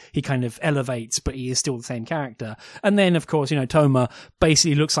state, he kind of elevates, but he is still the same character. And then, of course, you know, Toma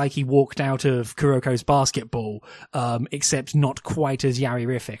basically looks like he walked out of Kuroko's basketball, except not quite as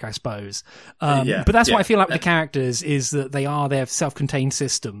Yari-rific, I suppose. But that's what I feel like with the characters, is that they are their self-contained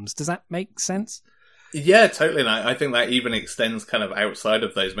systems. Does that make sense? Yeah, totally. And I think that even extends kind of outside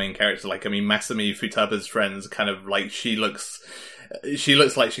of those main characters. Like, I mean, Masami, Futaba's friends, kind of like, she looks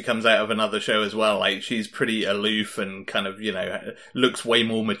like she comes out of another show as well. Like, she's pretty aloof and kind of, you know, looks way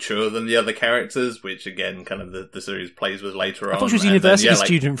more mature than the other characters, which again, kind of the series plays with later on. I thought she was a university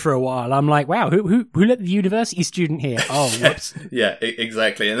student for a while. I'm like, wow, who let the university student here? Oh, whoops. Yeah,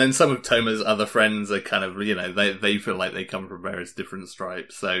 exactly. And then some of Toma's other friends are kind of, you know, they feel like they come from various different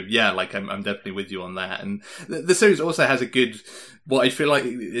stripes. So yeah, like I'm definitely with you on that. And the series also has a good, what I feel like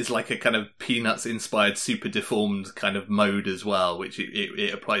is like a kind of Peanuts inspired super deformed kind of mode as well, which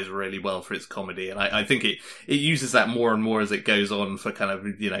it applies really well for its comedy. And I think it uses that more and more as it goes on for kind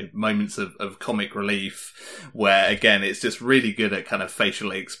of, you know, moments of comic relief, where again, it's just really good at kind of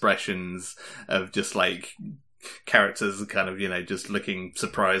facial expressions of just like characters kind of, you know, just looking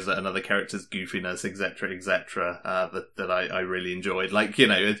surprised at another character's goofiness, etc., that I really enjoyed. Like, you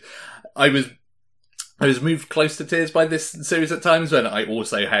know, I was moved close to tears by this series at times, when I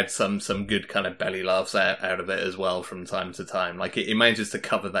also had some good kind of belly laughs out of it as well from time to time. Like, it manages to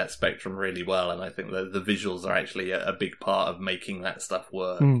cover that spectrum really well, and I think the visuals are actually a big part of making that stuff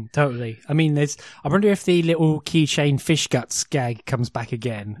work. Totally. I mean, I wonder if the little keychain fish guts gag comes back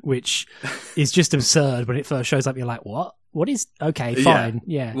again, which is just absurd. When it first shows up, you're like, what? what is okay, fine,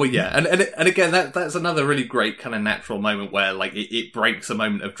 yeah. Well, yeah, and again, that's another really great kind of natural moment where like it breaks a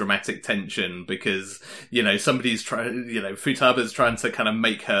moment of dramatic tension because somebody's trying, Futaba's trying to kind of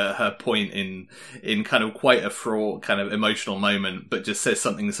make her point in kind of quite a fraught kind of emotional moment, but just says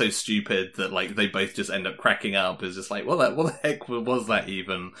something so stupid that like they both just end up cracking up. It's just like, what the heck was that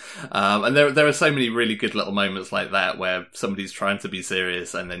even? And there are so many really good little moments like that where somebody's trying to be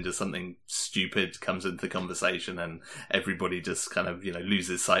serious and then just something stupid comes into the conversation and everybody just kind of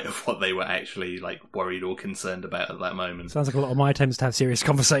loses sight of what they were actually like worried or concerned about at that moment. Sounds like a lot of my attempts to have serious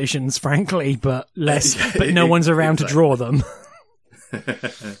conversations, frankly, but less. But no one's around to draw them.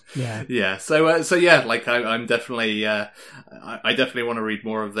 Yeah. So yeah, like I'm definitely, I definitely want to read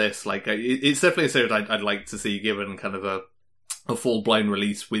more of this. Like it's definitely a series I'd like to see given kind of a full-blown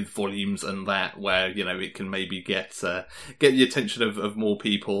release with volumes and that where it can maybe get the attention of more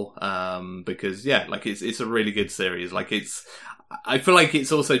people, because like it's a really good series. Like I feel like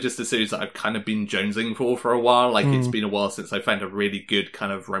it's also just a series that I've kind of been jonesing for a while. Like it's been a while since I found a really good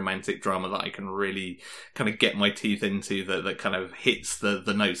kind of romantic drama that I can really kind of get my teeth into that kind of hits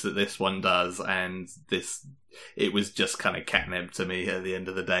the notes that this one does, and it was just kind of catnip to me at the end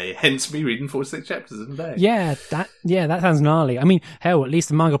of the day. Hence me reading 46 chapters in a day. Yeah, that sounds gnarly. I mean, hell, at least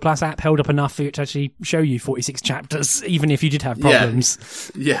the Manga Plus app held up enough for it to actually show you 46 chapters, even if you did have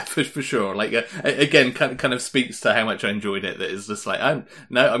problems. Yeah, for sure. Like again, kind of speaks to how much I enjoyed it. That is just like, I'm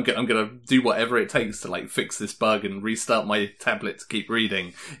gonna do whatever it takes to like fix this bug and restart my tablet to keep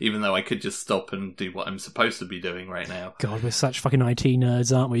reading, even though I could just stop and do what I'm supposed to be doing right now. God, we're such fucking IT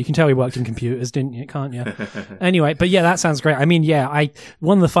nerds, aren't we? You can tell we worked in computers, didn't you? Can't you? Anyway, but yeah, that sounds great. I mean, yeah,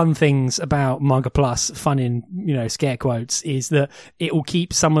 one of the fun things about Manga Plus, fun in, scare quotes, is that it will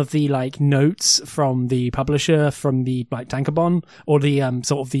keep some of the like notes from the publisher, from the like Tankobon, or the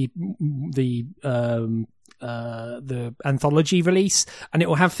sort of the anthology release, and it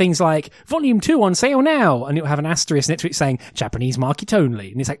will have things like Volume 2 on sale now, and it will have an asterisk next to it saying Japanese market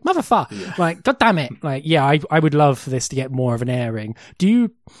only, and it's like, motherfucker, like, god damn it. Like, yeah, I would love for this to get more of an airing.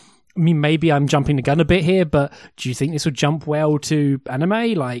 I mean, maybe I'm jumping the gun a bit here, but do you think this would jump well to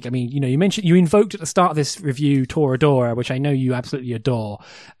anime? Like, I mean, you invoked at the start of this review Toradora, which I know you absolutely adore.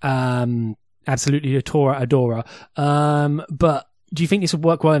 Absolutely adora. But do you think this would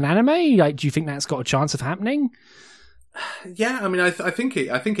work well in anime? Like, do you think that's got a chance of happening? Yeah, I mean, I think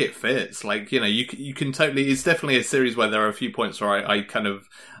it fits. Like, you can totally. It's definitely a series where there are a few points where I kind of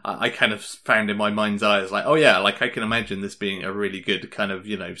found in my mind's eye, like, oh yeah, like I can imagine this being a really good kind of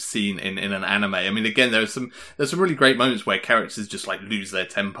scene in an anime. I mean, again, there's some really great moments where characters just like lose their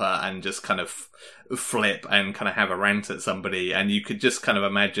temper and just kind of flip and kind of have a rant at somebody, and you could just kind of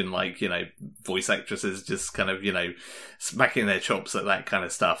imagine like voice actresses just kind of smacking their chops at that kind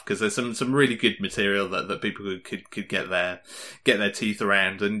of stuff, because there's some really good material that people could get their teeth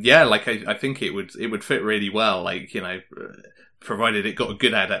around. And yeah, like I think it would fit really well, like provided it got a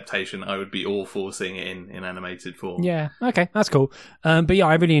good adaptation. I would be all for seeing it in animated form. Yeah, okay, that's cool. But yeah,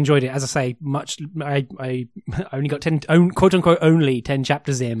 I really enjoyed it. As I say, I only got 10, quote unquote, only 10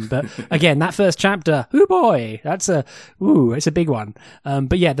 chapters in. But again, that first chapter, oh boy, it's a big one.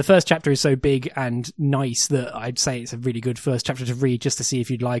 But yeah, the first chapter is so big and nice that I'd say it's a really good first chapter to read just to see if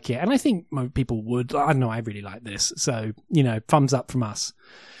you'd like it. And I think most people would. I don't know, I really like this. So, thumbs up from us.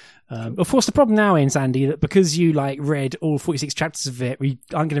 Of course, the problem now is, Andy, that because you read all 46 chapters of it, we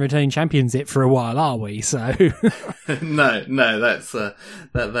aren't going to return champions it for a while, are we? So no, that's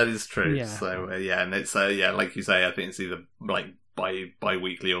that is true. Yeah. So and it's like you say, I think it's either like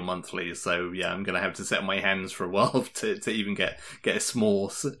bi-weekly or monthly. So yeah, I'm going to have to set my hands for a while to even get a small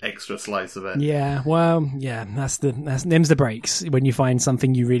extra slice of it. Yeah, well, yeah, them's the breaks when you find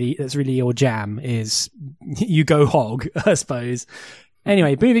something that's really your jam. Is you go hog, I suppose.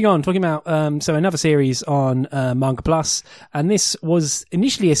 Anyway, moving on, talking about so another series on Manga Plus, and this was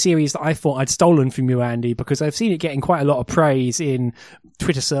initially a series that I thought I'd stolen from you, Andy, because I've seen it getting quite a lot of praise in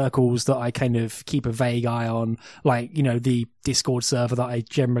Twitter circles that I kind of keep a vague eye on, like, the Discord server that I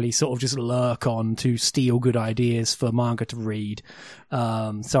generally sort of just lurk on to steal good ideas for manga to read.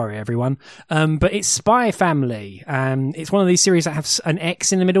 Sorry, everyone. But it's Spy Family. It's one of these series that have an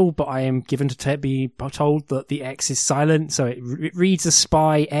X in the middle, but I am given to be told that the X is silent, so it reads a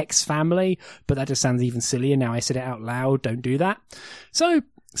Spy X Family, but that just sounds even sillier now I said it out loud. Don't do that. So,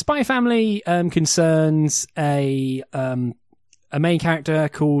 Spy Family concerns a a main character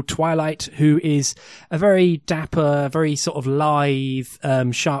called Twilight, who is a very dapper, very sort of lithe,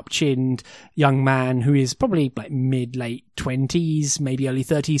 sharp-chinned young man who is probably like mid-late 20s, maybe early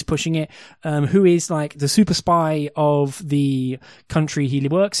 30s, pushing it, who is like the super spy of the country he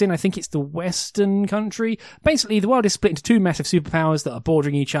works in. I think it's the Western country. Basically, the world is split into two massive superpowers that are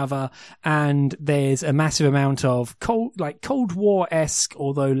bordering each other, and there's a massive amount of Cold War-esque,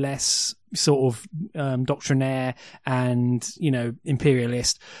 although less sort of doctrinaire and,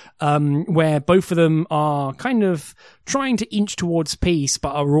 imperialist, where both of them are kind of trying to inch towards peace,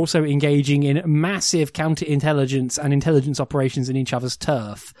 but are also engaging in massive counterintelligence and intelligence operations in each other's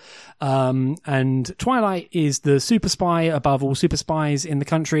turf. And Twilight is the super spy above all super spies in the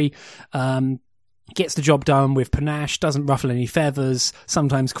country. Gets the job done with panache, doesn't ruffle any feathers,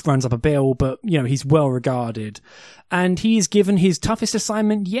 sometimes runs up a bill, but, he's well regarded. And he's given his toughest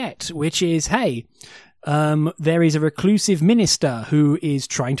assignment yet, which is, hey, there is a reclusive minister who is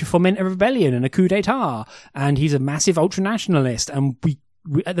trying to foment a rebellion and a coup d'etat, and he's a massive ultranationalist, and we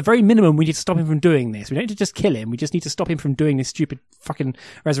at the very minimum, we need to stop him from doing this. We don't need to just kill him, we just need to stop him from doing this stupid fucking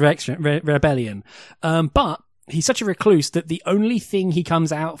rebellion. But he's such a recluse that the only thing he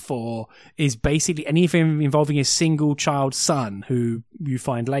comes out for is basically anything involving his single child son, who you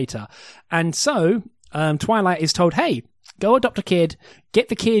find later. And so, Twilight is told, hey, go adopt a kid, get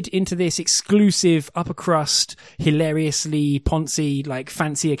the kid into this exclusive upper crust, hilariously poncy,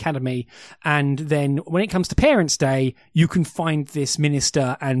 fancy academy. And then when it comes to Parents' Day, you can find this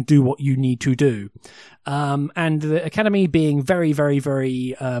minister and do what you need to do. And the academy being very, very,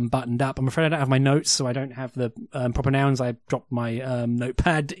 very, buttoned up. I'm afraid I don't have my notes, so I don't have the, proper nouns. I dropped my,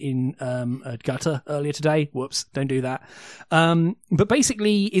 notepad in, a gutter earlier today. Whoops. Don't do that. But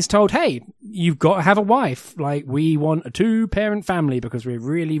basically is told, hey, you've got to have a wife. We want a 2-parent family because we're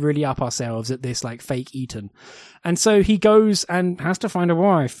really, really up ourselves at this, fake Eton. And so he goes and has to find a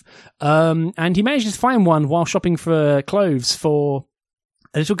wife. And he manages to find one while shopping for clothes for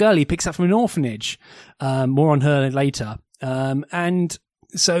a little girl he picks up from an orphanage. More on her later. And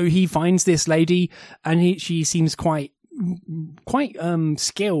so he finds this lady, and she seems quite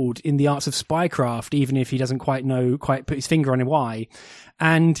skilled in the arts of spycraft, even if he doesn't quite put his finger on why.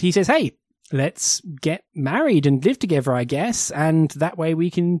 And he says, hey, let's get married and live together, I guess. And that way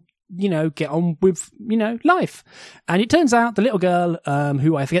we can, get on with, life. And it turns out the little girl,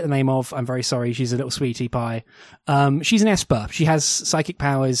 who I forget the name of, I'm very sorry, she's a little sweetie pie. She's an Esper. She has psychic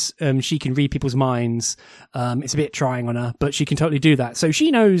powers. She can read people's minds. It's a bit trying on her, but she can totally do that. So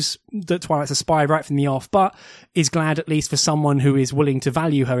she knows that Twilight's a spy right from the off, but is glad at least for someone who is willing to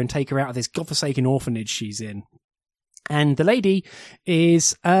value her and take her out of this godforsaken orphanage she's in. And the lady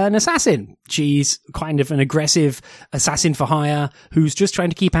is an assassin. She's kind of an aggressive assassin for hire who's just trying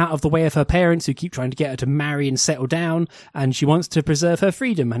to keep out of the way of her parents, who keep trying to get her to marry and settle down. And she wants to preserve her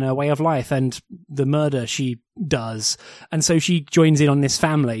freedom and her way of life and the murder she does. And so she joins in on this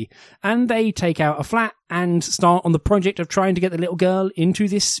family, and they take out a flat and start on the project of trying to get the little girl into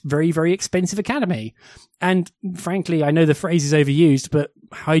this very, very expensive academy. And frankly, I know the phrase is overused, but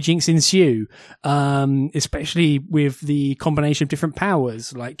hijinks ensue, especially with the combination of different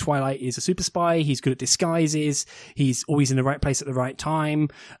powers. Like Twilight is a super spy. He's good at disguises. He's always in the right place at the right time.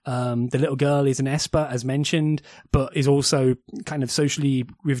 The little girl is an Esper, as mentioned, but is also kind of socially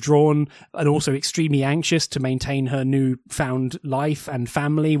withdrawn and also extremely anxious to maintain her newfound life and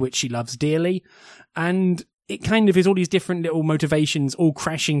family, which she loves dearly. And it kind of is all these different little motivations all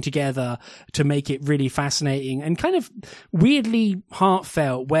crashing together to make it really fascinating and kind of weirdly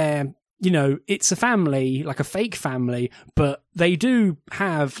heartfelt, where, it's a family, like a fake family, but they do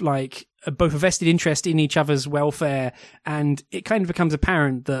have both a vested interest in each other's welfare, and it kind of becomes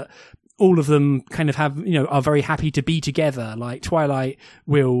apparent that all of them kind of have, are very happy to be together. Like Twilight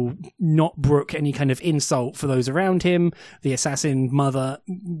will not brook any kind of insult for those around him. The assassin mother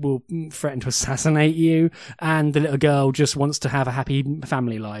will threaten to assassinate you. And the little girl just wants to have a happy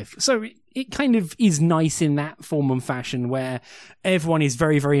family life. So it kind of is nice in that form and fashion, where everyone is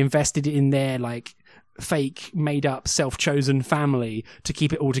very, very invested in their fake, made up, self-chosen family to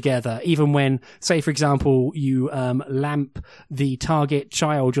keep it all together, even when, say for example, you lamp the target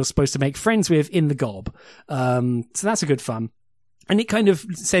child you're supposed to make friends with in the gob. So that's a good fun. And it kind of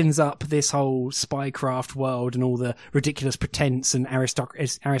sends up this whole spycraft world and all the ridiculous pretense and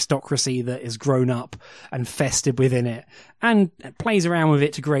aristocracy that is grown up and festered within it, and plays around with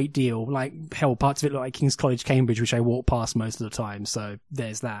it a great deal. Like, hell, parts of it look like King's College, Cambridge, which I walk past most of the time, so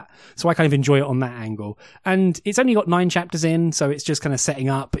there's that. So I kind of enjoy it on that angle. And it's only got 9 chapters in, so it's just kind of setting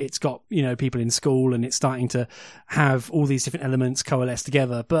up. It's got, people in school, and it's starting to have all these different elements coalesce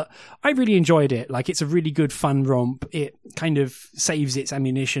together. But I really enjoyed it. Like, it's a really good fun romp. It kind of saves its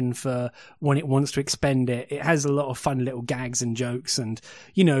ammunition for when it wants to expend it. It has a lot of fun little gags and jokes, and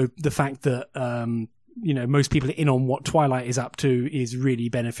the fact that most people are in on what Twilight is up to is really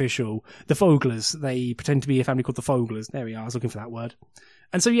beneficial. The Foglers, they pretend to be a family called the Foglers. There we are, I was looking for that word.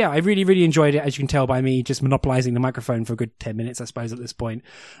 And so, yeah, I really, really enjoyed it, as you can tell by me just monopolizing the microphone for a good 10 minutes, I suppose, at this point.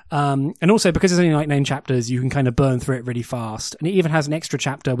 And also, because there's only like 9 chapters, you can kind of burn through it really fast. And it even has an extra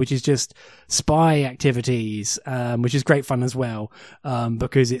chapter, which is just spy activities, which is great fun as well,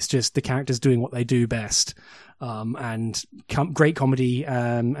 because it's just the characters doing what they do best. And great comedy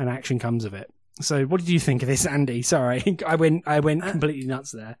and action comes of it. So what did you think of this, Andy? Sorry, I went completely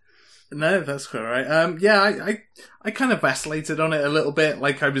nuts there. No, that's quite right. Yeah, I kind of vacillated on it a little bit.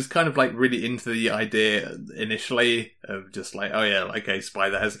 Like, I was kind of like really into the idea initially of just like, oh yeah, like a spy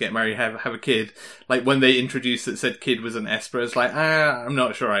that has to get married, have a kid. Like, when they introduced it, said kid was an Esper, it's like, I'm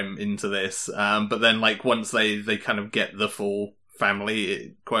not sure I'm into this. But then like once they kind of get the full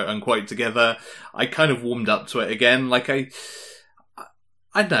family, quote unquote, together, I kind of warmed up to it again. Like, I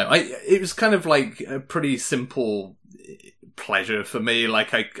don't know. It was kind of like a pretty simple pleasure for me.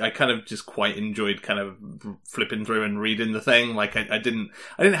 Like, I kind of just quite enjoyed kind of flipping through and reading the thing. Like, I didn't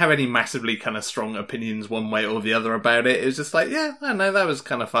have any massively kind of strong opinions one way or the other about it. It was just like, yeah, I don't know, that was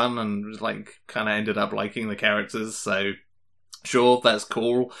kind of fun, and was like kind of ended up liking the characters. So sure, that's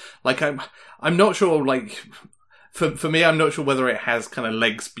cool. Like, I'm not sure, like, for me, I'm not sure whether it has kind of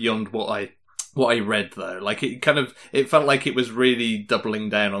legs beyond what I read, though. Like, it felt like it was really doubling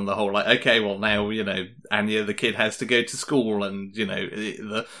down on the whole, like, okay, well now, Anya, the kid, has to go to school, and,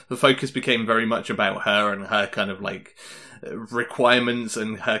 the focus became very much about her and her kind of like requirements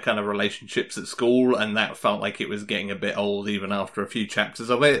and her kind of relationships at school, and that felt like it was getting a bit old even after a few chapters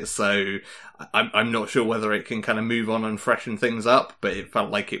of it. So I'm not sure whether it can kind of move on and freshen things up, but it felt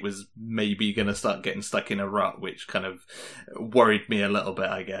like it was maybe going to start getting stuck in a rut, which kind of worried me a little bit,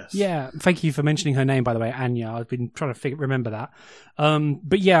 I guess. Yeah, thank you for mentioning her name, by the way, Anya. I've been trying to remember that.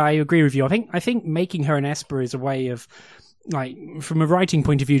 But yeah, I agree with you. I think making her an Esper is a way of, like, from a writing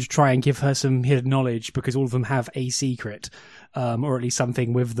point of view, to try and give her some hidden knowledge, because all of them have a secret, or at least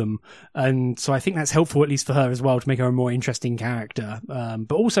something with them. And so I think that's helpful, at least for her as well, to make her a more interesting character.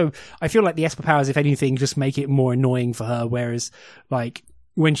 But also, I feel like the Esper powers, if anything, just make it more annoying for her, whereas, like,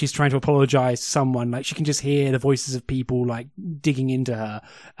 when she's trying to apologize to someone, like, she can just hear the voices of people, like, digging into her,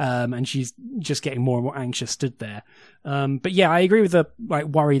 and she's just getting more and more anxious stood there. But yeah, I agree with the, like,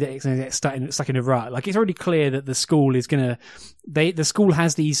 worry that it's going to get stuck in a rut. Like, it's already clear that the school is going to, the school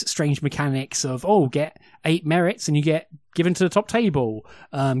has these strange mechanics of, get 8 merits and you get given to the top table,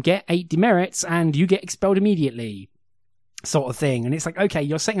 get 8 demerits and you get expelled immediately, sort of thing. And it's like, okay,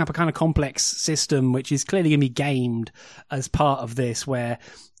 you're setting up a kind of complex system which is clearly going to be gamed as part of this, where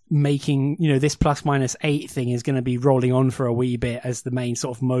making, this ±8 thing is going to be rolling on for a wee bit as the main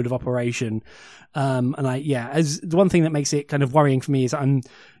sort of mode of operation. As the one thing that makes it kind of worrying for me is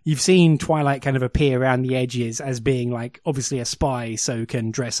you've seen Twilight kind of appear around the edges as being, like, obviously a spy, so can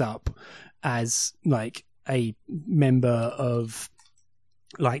dress up as, like, a member of,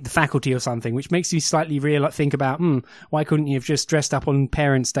 like, the faculty or something, which makes you slightly think about, why couldn't you have just dressed up on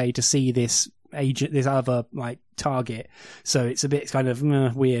Parents' Day to see this agent, this other, like, target? So it's a bit kind of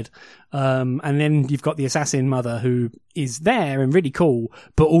weird. And then you've got the assassin mother, who is there and really cool,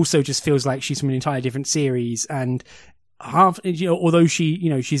 but also just feels like she's from an entirely different series. And although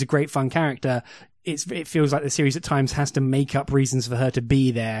she's a great fun character, it feels like the series at times has to make up reasons for her to be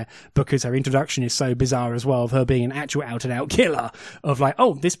there, because her introduction is so bizarre as well, of her being an actual out and out killer, of like,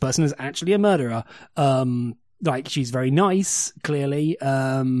 oh, this person is actually a murderer. Like, she's very nice, clearly,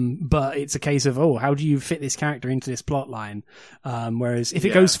 but it's a case of, how do you fit this character into this plot line? Whereas if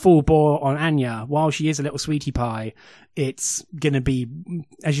it goes full bore on Anya, while she is a little sweetie pie, it's gonna be,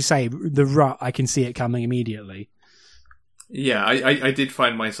 as you say, the rut. I can see it coming immediately. Yeah, I did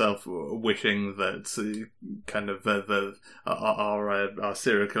find myself wishing that kind of our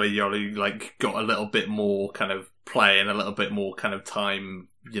serial killer Yolu, like, got a little bit more kind of play and a little bit more kind of time.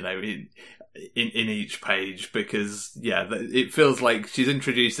 in each page, because it feels like she's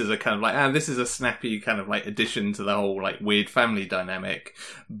introduced as a kind of like, this is a snappy kind of like addition to the whole like weird family dynamic,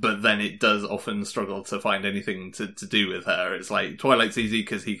 but then it does often struggle to find anything to do with her. It's like Twilight's easy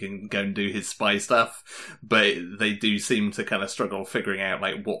because he can go and do his spy stuff, but they do seem to kind of struggle figuring out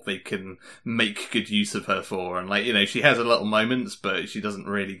like what they can make good use of her for. And like, she has a little moments, but she doesn't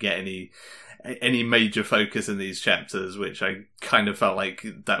really get any major focus in these chapters, which I kind of felt like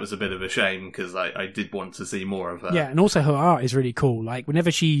that was a bit of a shame, because I did want to see more of her. Yeah, and also her art is really cool. Like,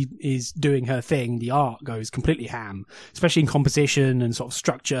 whenever she is doing her thing, the art goes completely ham, especially in composition and sort of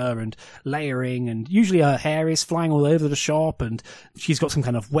structure and layering, and usually her hair is flying all over the shop, and she's got some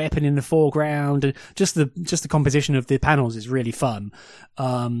kind of weapon in the foreground, and just the composition of the panels is really fun.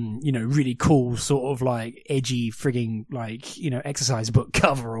 Really cool, sort of like edgy frigging, like, exercise book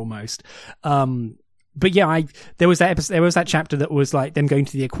cover almost. But yeah, there was that chapter that was like them going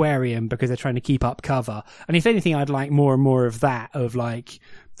to the aquarium because they're trying to keep up cover. And if anything, I'd like more and more of that, of like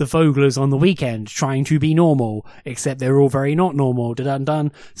the Voglers on the weekend trying to be normal, except they're all very not normal.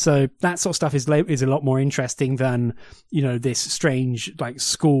 Dun. So that sort of stuff is a lot more interesting than, this strange like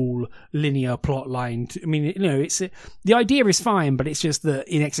school linear plot line. I mean, the idea is fine, but it's just that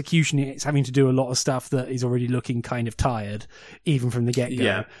in execution, it's having to do a lot of stuff that is already looking kind of tired, even from the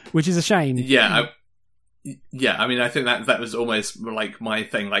get-go, which is a shame. Yeah. I mean, I think that was almost like my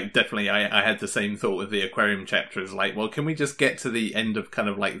thing. Like, definitely, I had the same thought with the aquarium chapter. Is like, well, can we just get to the end of kind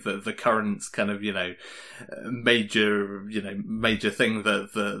of like the current kind of major thing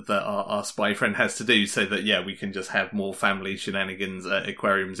that our spy friend has to do, so that we can just have more family shenanigans at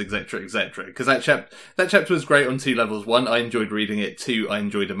aquariums, etc., etc. Because that chapter was great on two levels. One, I enjoyed reading it. Two, I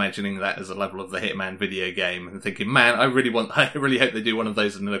enjoyed imagining that as a level of the Hitman video game and thinking, man, I really hope they do one of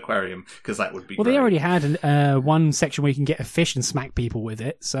those in an aquarium, because that would be great. They already had one section where you can get a fish and smack people with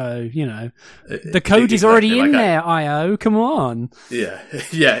it, so the code is already in there. IO, come on. Yeah.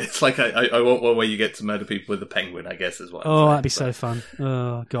 It's like I want one where you get to murder people with a penguin, I guess, as well. Oh, that'd be so fun.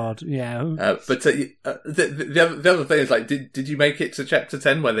 Oh God, yeah. But the other thing is, like, did you make it to chapter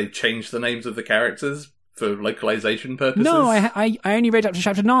 10 where they changed the names of the characters for localization purposes? No, I only read up to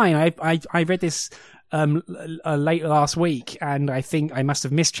chapter 9. I read this late last week, and I think I must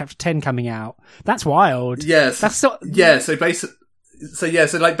have missed chapter 10 coming out. That's wild. Yes. So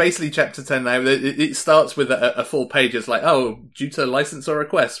basically chapter 10 now, it starts with a full page. It's like, due to licensor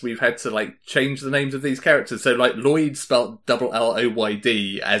requests, we've had to like change the names of these characters. So like Lloyd, spelled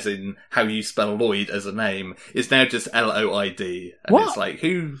LLOYD, as in how you spell Lloyd as a name, is now just LOID. And what? It's like,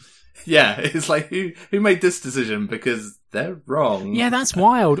 it's like, who made this decision? Because they're wrong. Yeah, that's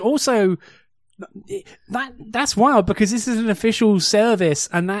wild. Also, that's wild, because this is an official service,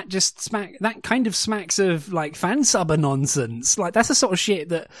 and that kind of smacks of like fan subber nonsense. Like, that's the sort of shit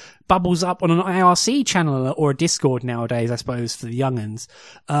that bubbles up on an IRC channel or a Discord nowadays, I suppose, for the young'uns,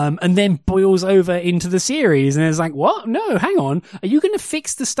 and then boils over into the series, and it's like, what? No, hang on, are you going to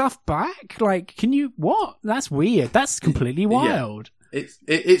fix the stuff back? Like, can you? What? That's weird. That's completely wild. Yeah.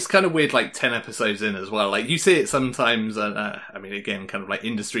 It's kind of weird, like 10 episodes in as well. Like, you see it sometimes, and I mean, again, kind of like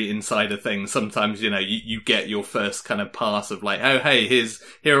industry insider things. Sometimes, you get your first kind of pass of like, oh, hey,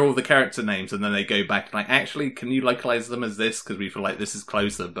 here are all the character names, and then they go back and like, actually, can you localize them as this? Because we feel like this is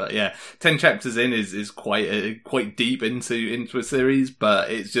closer. But yeah, 10 chapters in is quite deep into a series,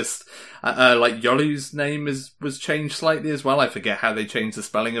 but it's just like Yolu's name was changed slightly as well. I forget how they changed the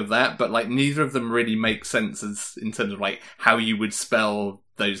spelling of that, but like neither of them really make sense in terms of like how you would spell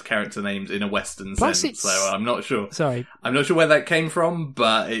those character names in a Western sense. So I'm not sure. Sorry, I'm not sure where that came from,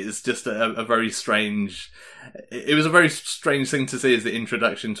 but it's just a very strange. It was a very strange thing to see as the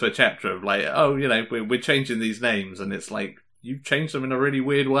introduction to a chapter of like, we're changing these names, and it's like, you've changed them in a really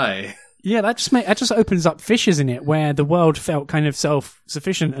weird way. Yeah, that just opens up fissures in it, where the world felt kind of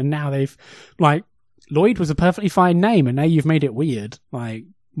self-sufficient, and now they've, like, Lloyd was a perfectly fine name, and now you've made it weird. Like,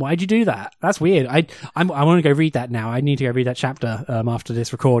 why'd you do that? That's weird. I want to go read that now. I need to go read that chapter after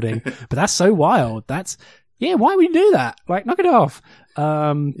this recording. But that's so wild. Why would you do that? Like, knock it off.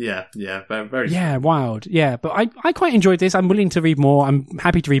 Very yeah, wild. Yeah, but I quite enjoyed this. I'm willing to read more. I'm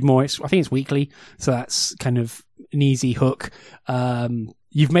happy to read more. I think it's weekly, so that's kind of an easy hook.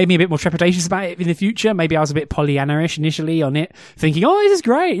 You've made me a bit more trepidatious about it in the future. Maybe I was a bit Pollyanna-ish initially on it, thinking, oh, this is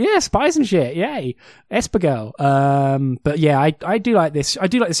great. Yeah, spies and shit. Yay. Esper Girl. But yeah, I do like this. I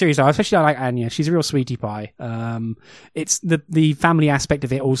do like the series, though. Especially I like Anya. She's a real sweetie pie. It's the family aspect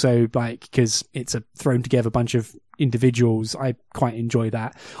of it also, like, because it's a thrown together bunch of individuals. I quite enjoy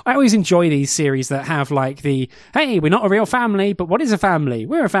that. I always enjoy these series that have like hey, we're not a real family, but what is a family?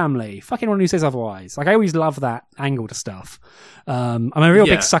 We're a family. Fucking one who says otherwise. Like, I always love that angle to stuff. I'm a real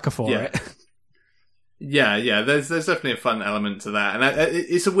big sucker for it. Yeah. There's definitely a fun element to that, and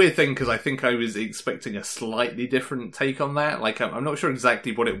it's a weird thing because I think I was expecting a slightly different take on that. Like, I'm not sure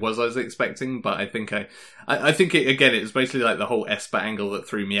exactly what it was I was expecting, but I think I think it again. It was basically like the whole Esper angle that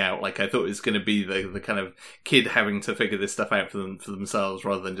threw me out. Like, I thought it was going to be the kind of kid having to figure this stuff out for themselves,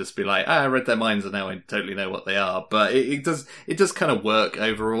 rather than just be like, I read their minds and now I totally know what they are. But it does kind of work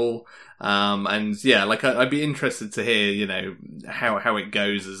overall. And yeah, like I'd be interested to hear, you know, how it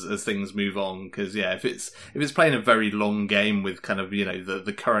goes as things move on. Because yeah, if it's playing a very long game with kind of, you know,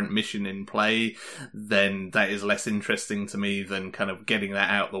 the current mission in play, then that is less interesting to me than kind of getting that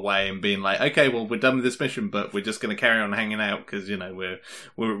out of the way and being like, okay, well, we're done with this mission, but we're just going to carry on hanging out because, you know,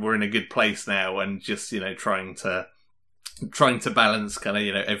 we're in a good place now, and just, you know, trying to balance kind of,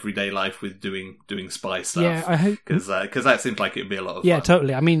 you know, everyday life with doing spy stuff. Yeah, I hope, because that seems like it'd be a lot of fun. Yeah,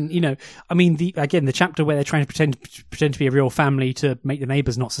 totally. I mean, the chapter where they're trying to pretend to be a real family to make the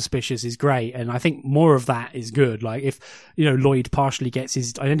neighbors not suspicious is great, and I think more of that is good. Like, if, you know, Lloyd partially gets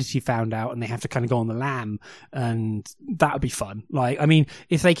his identity found out and they have to kind of go on the lam, and that would be fun. Like, I mean,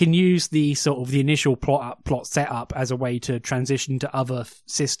 if they can use the sort of the initial plot setup as a way to transition to other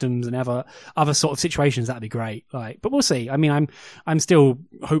systems and other sort of situations, that'd be great. Like, but we'll see. I mean, I'm still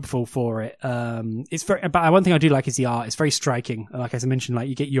hopeful for it. It's very, but one thing I do like is the art. It's very striking. Like, as I mentioned, like,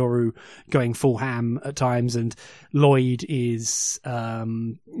 you get Yoru going full ham at times, and Lloyd is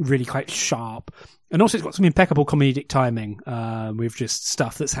really quite sharp. And also, it's got some impeccable comedic timing, with just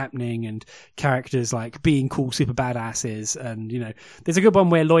stuff that's happening and characters like being cool, super badasses. And, you know, there's a good one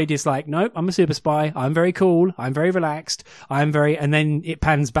where Lloyd is like, nope, I'm a super spy. I'm very cool. I'm very relaxed. And then it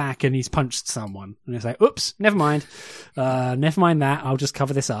pans back and he's punched someone. And it's like, oops, never mind. Never mind that. I'll just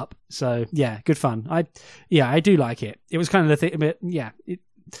cover this up. So yeah, good fun. I do like it. It was kind of the thing, but yeah,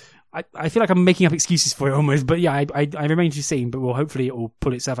 I feel like I'm making up excuses for it almost, but yeah, I remain to be seen, but hopefully it will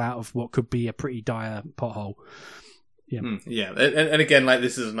pull itself out of what could be a pretty dire pothole. Yeah. Yeah. And again, like,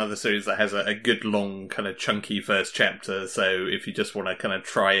 this is another series that has a good long kind of chunky first chapter. So if you just want to kind of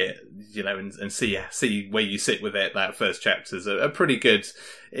try it, you know, and see where you sit with it, that first chapter is a pretty good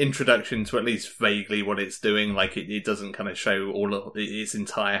introduction to at least vaguely what it's doing. Like, it doesn't kind of show all of its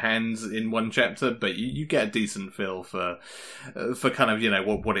entire hands in one chapter, but you get a decent feel for kind of, you know,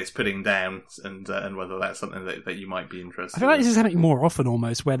 what it's putting down, and whether that's something that you might be interested in. I feel like this is happening more often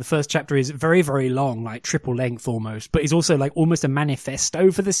almost, where the first chapter is very, very long, like triple length almost, but is also like almost a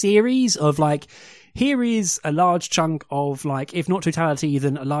manifesto for the series of like, here is a large chunk of, like, if not totality,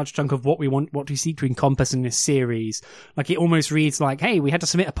 then a large chunk of what we seek to encompass in this series. Like, it almost reads like, hey, we had to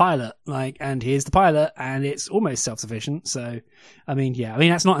submit a pilot, like, and here's the pilot, and it's almost self-sufficient. So, I mean, yeah,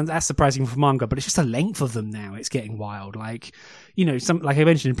 that's surprising for manga, but it's just the length of them now. It's getting wild. Like, you know, like I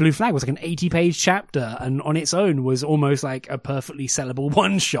mentioned, Blue Flag was like an 80-page chapter, and on its own was almost like a perfectly sellable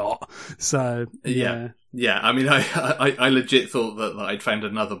one-shot. So, yeah. Yeah, I mean, I legit thought that I'd found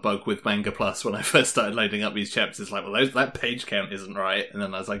another bug with Manga Plus when I first started loading up these chapters. Like, well, that page count isn't right. And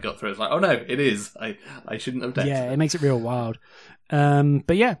then as I got through, it's like, oh no, it is. I shouldn't have done it. Yeah, it makes it real wild.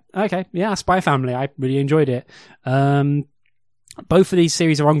 But yeah, okay. Yeah, Spy Family, I really enjoyed it. Both of these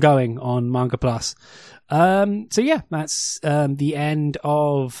series are ongoing on Manga Plus. So yeah, that's the end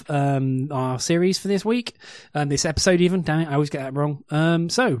of our series for this week. This episode even, damn it, I always get that wrong.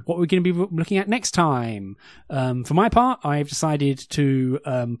 So what we're going to be looking at next time. For my part, I've decided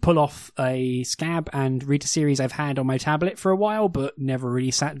to pull off a scab and read a series I've had on my tablet for a while, but never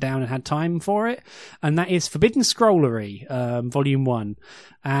really sat down and had time for it. And that is Forbidden Scrollery, Volume 1.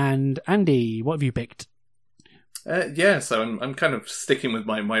 And Andy, what have you picked? So I'm kind of sticking with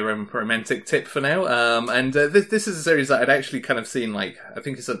my romantic tip for now. This is a series that I'd actually kind of seen, like, I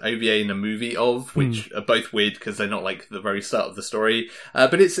think it's an OVA and a movie of, which are both weird because they're not like the very start of the story.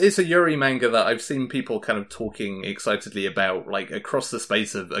 But it's a Yuri manga that I've seen people kind of talking excitedly about, like, across the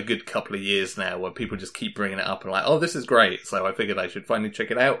space of a good couple of years now, where people just keep bringing it up and like, oh, this is great. So I figured I should finally check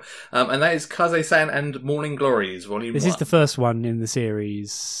it out. And that is Kaze-san and Morning Glories, Volume 1. This is the first one in the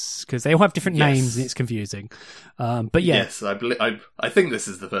series, because they all have different names and it's confusing. But yeah. Yes, I think this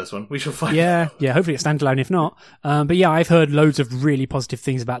is the first one. We shall find out. Yeah, hopefully it's standalone if not. But yeah, I've heard loads of really positive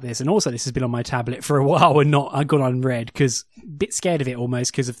things about this, and also this has been on my tablet for a while and not gone unread, because a bit scared of it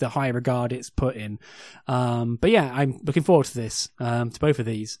almost because of the high regard it's put in. But yeah, I'm looking forward to this, to both of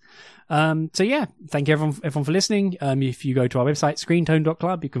these. So yeah, thank you everyone for listening. If you go to our website,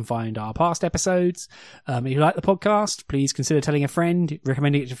 screentone.club, you can find our past episodes. If you like the podcast, please consider telling a friend,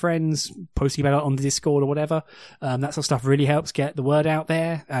 recommending it to friends, posting about it on the Discord or whatever. That sort of stuff really helps get the word out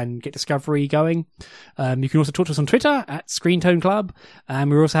there and get discovery going. You can also talk to us on Twitter at ScreenTone Club.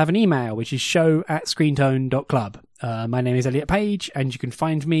 And we also have an email, which is show@screentone.club. My name is Elliot Page, and you can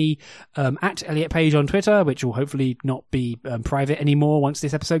find me at Elliot Page on Twitter, which will hopefully not be private anymore once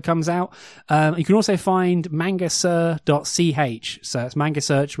this episode comes out. You can also find mangasir.ch, so it's manga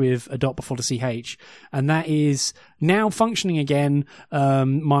search with a dot before the ch, and that is now functioning again,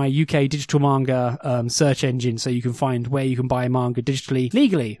 my UK digital manga search engine, so you can find where you can buy manga digitally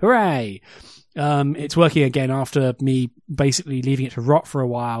legally. Hooray! It's working again after me basically leaving it to rot for a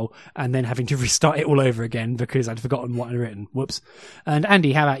while and then having to restart it all over again because I'd forgotten what I'd written. Whoops. And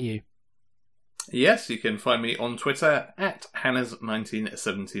Andy, how about you? Yes, you can find me on Twitter at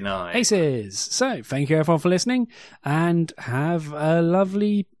Hannahs1979. Aces. So, thank you everyone for listening and have a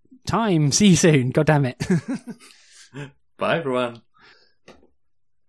lovely time. See you soon. God damn it. Bye, everyone.